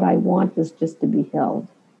 actually, what I want is just to be held.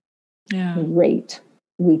 Yeah. Great.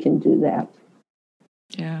 We can do that.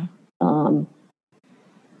 Yeah.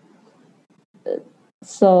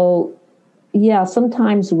 So, yeah,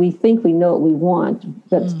 sometimes we think we know what we want,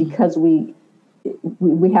 but it's because we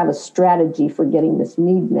have a strategy for getting this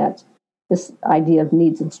need met. This idea of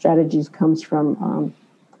needs and strategies comes from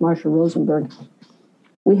Marshall Rosenberg.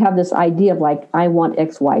 We have this idea of like, I want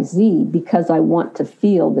X, Y, Z because I want to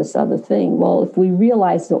feel this other thing. Well, if we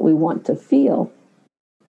realize what we want to feel,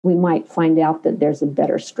 we might find out that there's a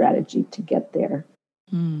better strategy to get there.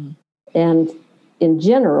 And in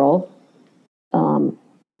general,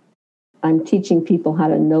 I'm teaching people how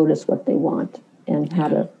to notice what they want and how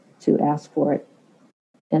to ask for it.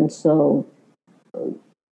 And so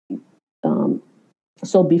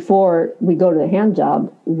before we go to the hand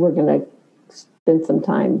job, we're going to spend some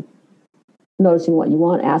time noticing what you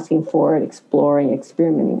want, asking for it, exploring,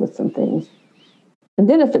 experimenting with some things. And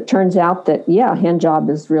then if it turns out that, hand job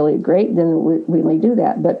is really great, then we may do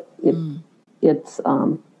that. But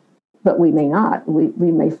but we may not.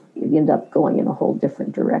 We may end up going in a whole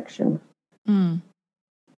different direction.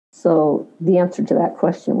 So the answer to that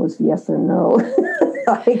question was yes and no.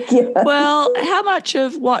 I guess. Well, how much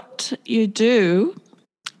of what you do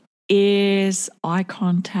is eye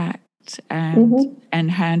contact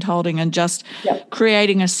and hand holding and just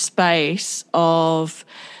creating a space of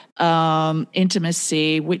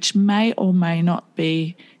intimacy, which may or may not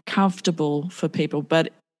be comfortable for people?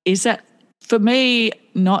 But is that, for me,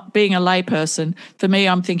 not being a layperson, for me,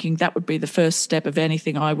 I'm thinking that would be the first step of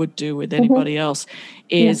anything I would do with anybody else,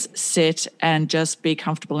 is sit and just be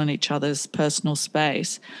comfortable in each other's personal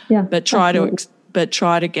space. Yeah, but try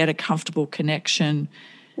to get a comfortable connection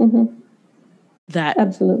that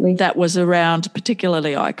absolutely that was around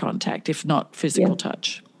particularly eye contact, if not physical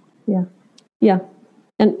touch. Yeah.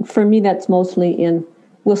 And for me, that's mostly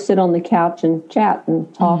we'll sit on the couch and chat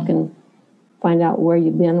and talk and find out where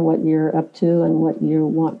you've been, what you're up to, and what you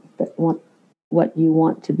want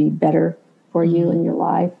to be better for you in your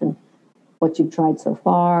life, and what you've tried so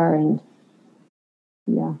far. And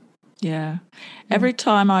every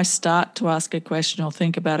time I start to ask a question or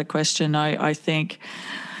think about a question, I think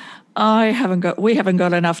we haven't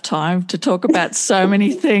got enough time to talk about so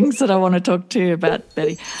many things that I want to talk to you about,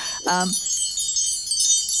 Betty.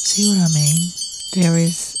 See what I mean? There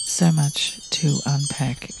is so much to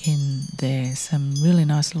unpack in there, some really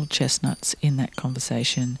nice little chestnuts in that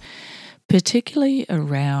conversation, particularly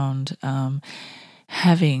around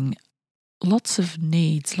having lots of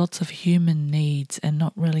needs, lots of human needs, and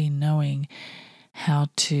not really knowing how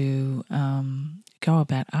to go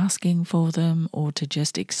about asking for them or to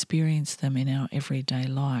just experience them in our everyday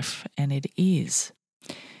life. And it is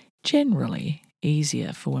generally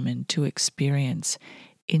easier for women to experience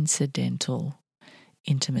incidental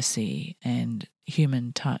intimacy and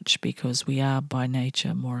human touch because we are by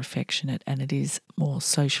nature more affectionate, and it is more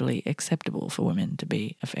socially acceptable for women to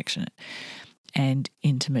be affectionate and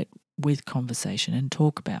intimate with conversation and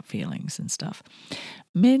talk about feelings and stuff.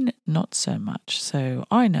 Men, not so much. So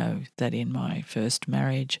I know that in my first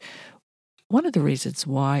marriage, one of the reasons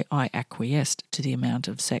why I acquiesced to the amount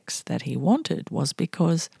of sex that he wanted was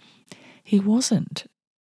because he wasn't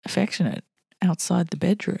affectionate outside the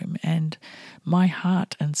bedroom, and my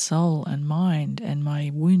heart and soul and mind and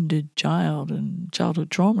my wounded child and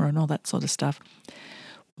childhood trauma and all that sort of stuff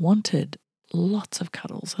wanted lots of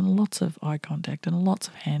cuddles and lots of eye contact and lots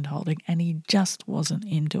of hand holding, and he just wasn't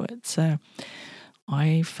into it. So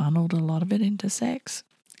I funneled a lot of it into sex.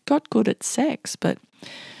 Got good at sex, but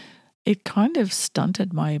it kind of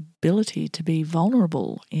stunted my ability to be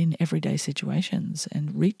vulnerable in everyday situations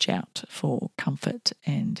and reach out for comfort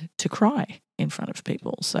and to cry in front of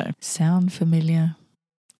people. So, sound familiar?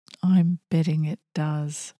 I'm betting it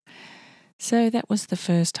does. So that was the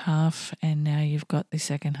first half, and now you've got the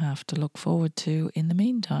second half to look forward to. In the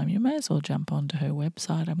meantime, you may as well jump onto her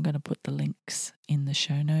website. I'm going to put the links in the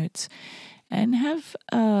show notes and have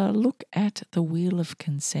a look at the Wheel of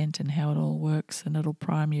Consent and how it all works, and it'll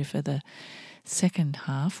prime you for the second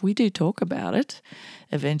half. We do talk about it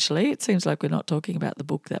eventually. It seems like we're not talking about the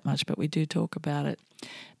book that much, but we do talk about it.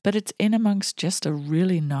 But it's in amongst just a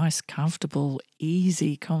really nice, comfortable,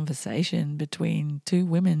 easy conversation between two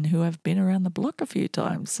women who have been around the block a few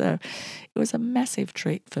times. So it was a massive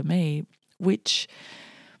treat for me, which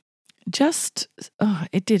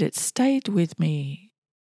it stayed with me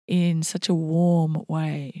in such a warm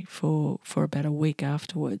way for about a week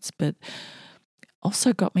afterwards, but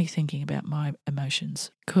also got me thinking about my emotions,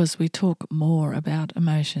 because we talk more about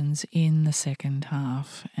emotions in the second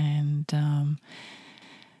half. And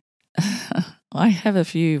I have a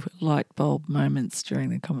few light bulb moments during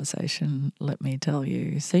the conversation, let me tell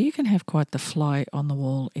you. So you can have quite the fly on the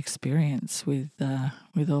wall experience with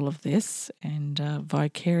all of this, and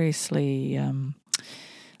vicariously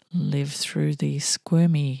live through the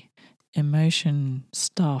squirmy emotion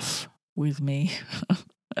stuff with me.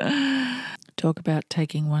 Talk about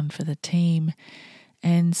taking one for the team.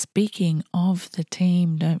 And speaking of the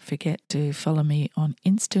team, don't forget to follow me on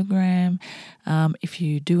Instagram. If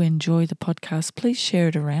you do enjoy the podcast, please share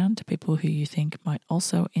it around to people who you think might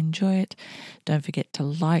also enjoy it. Don't forget to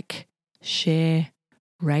like, share,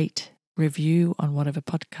 rate, review on whatever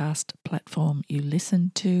podcast platform you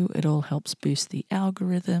listen to. It all helps boost the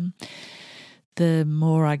algorithm. The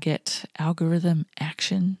more I get algorithm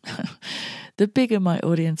action, the bigger my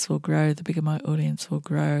audience will grow. The bigger my audience will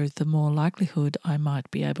grow, the more likelihood I might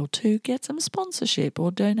be able to get some sponsorship or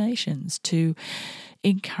donations to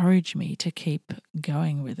encourage me to keep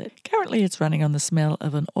going with it. Currently, it's running on the smell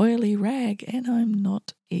of an oily rag, and I'm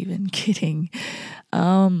not even kidding.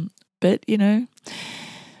 But, you know,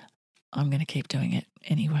 I'm going to keep doing it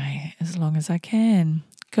anyway, as long as I can.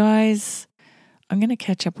 Guys, I'm going to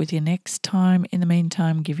catch up with you next time. In the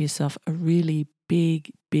meantime, give yourself a really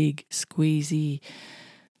big, squeezy,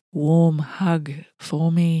 warm hug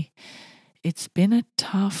for me. It's been a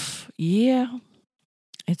tough year.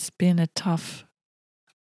 It's been a tough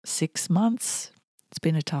 6 months. It's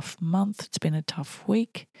been a tough month. It's been a tough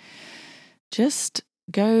week. Just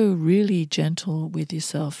go really gentle with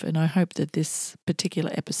yourself, and I hope that this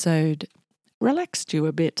particular episode relaxed you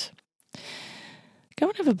a bit. Go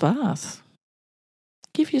and have a bath.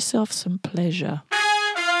 Give yourself some pleasure.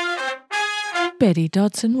 Betty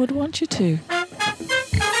Dodson would want you to.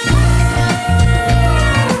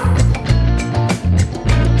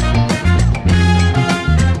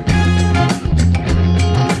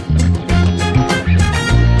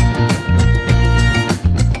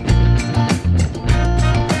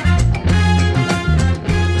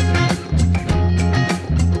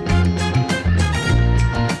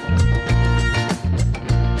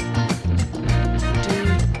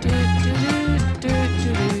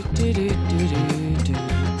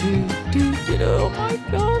 Oh my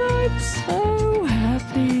God, I'm so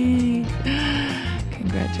happy.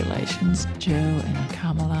 Congratulations, Joe and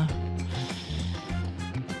Kamala.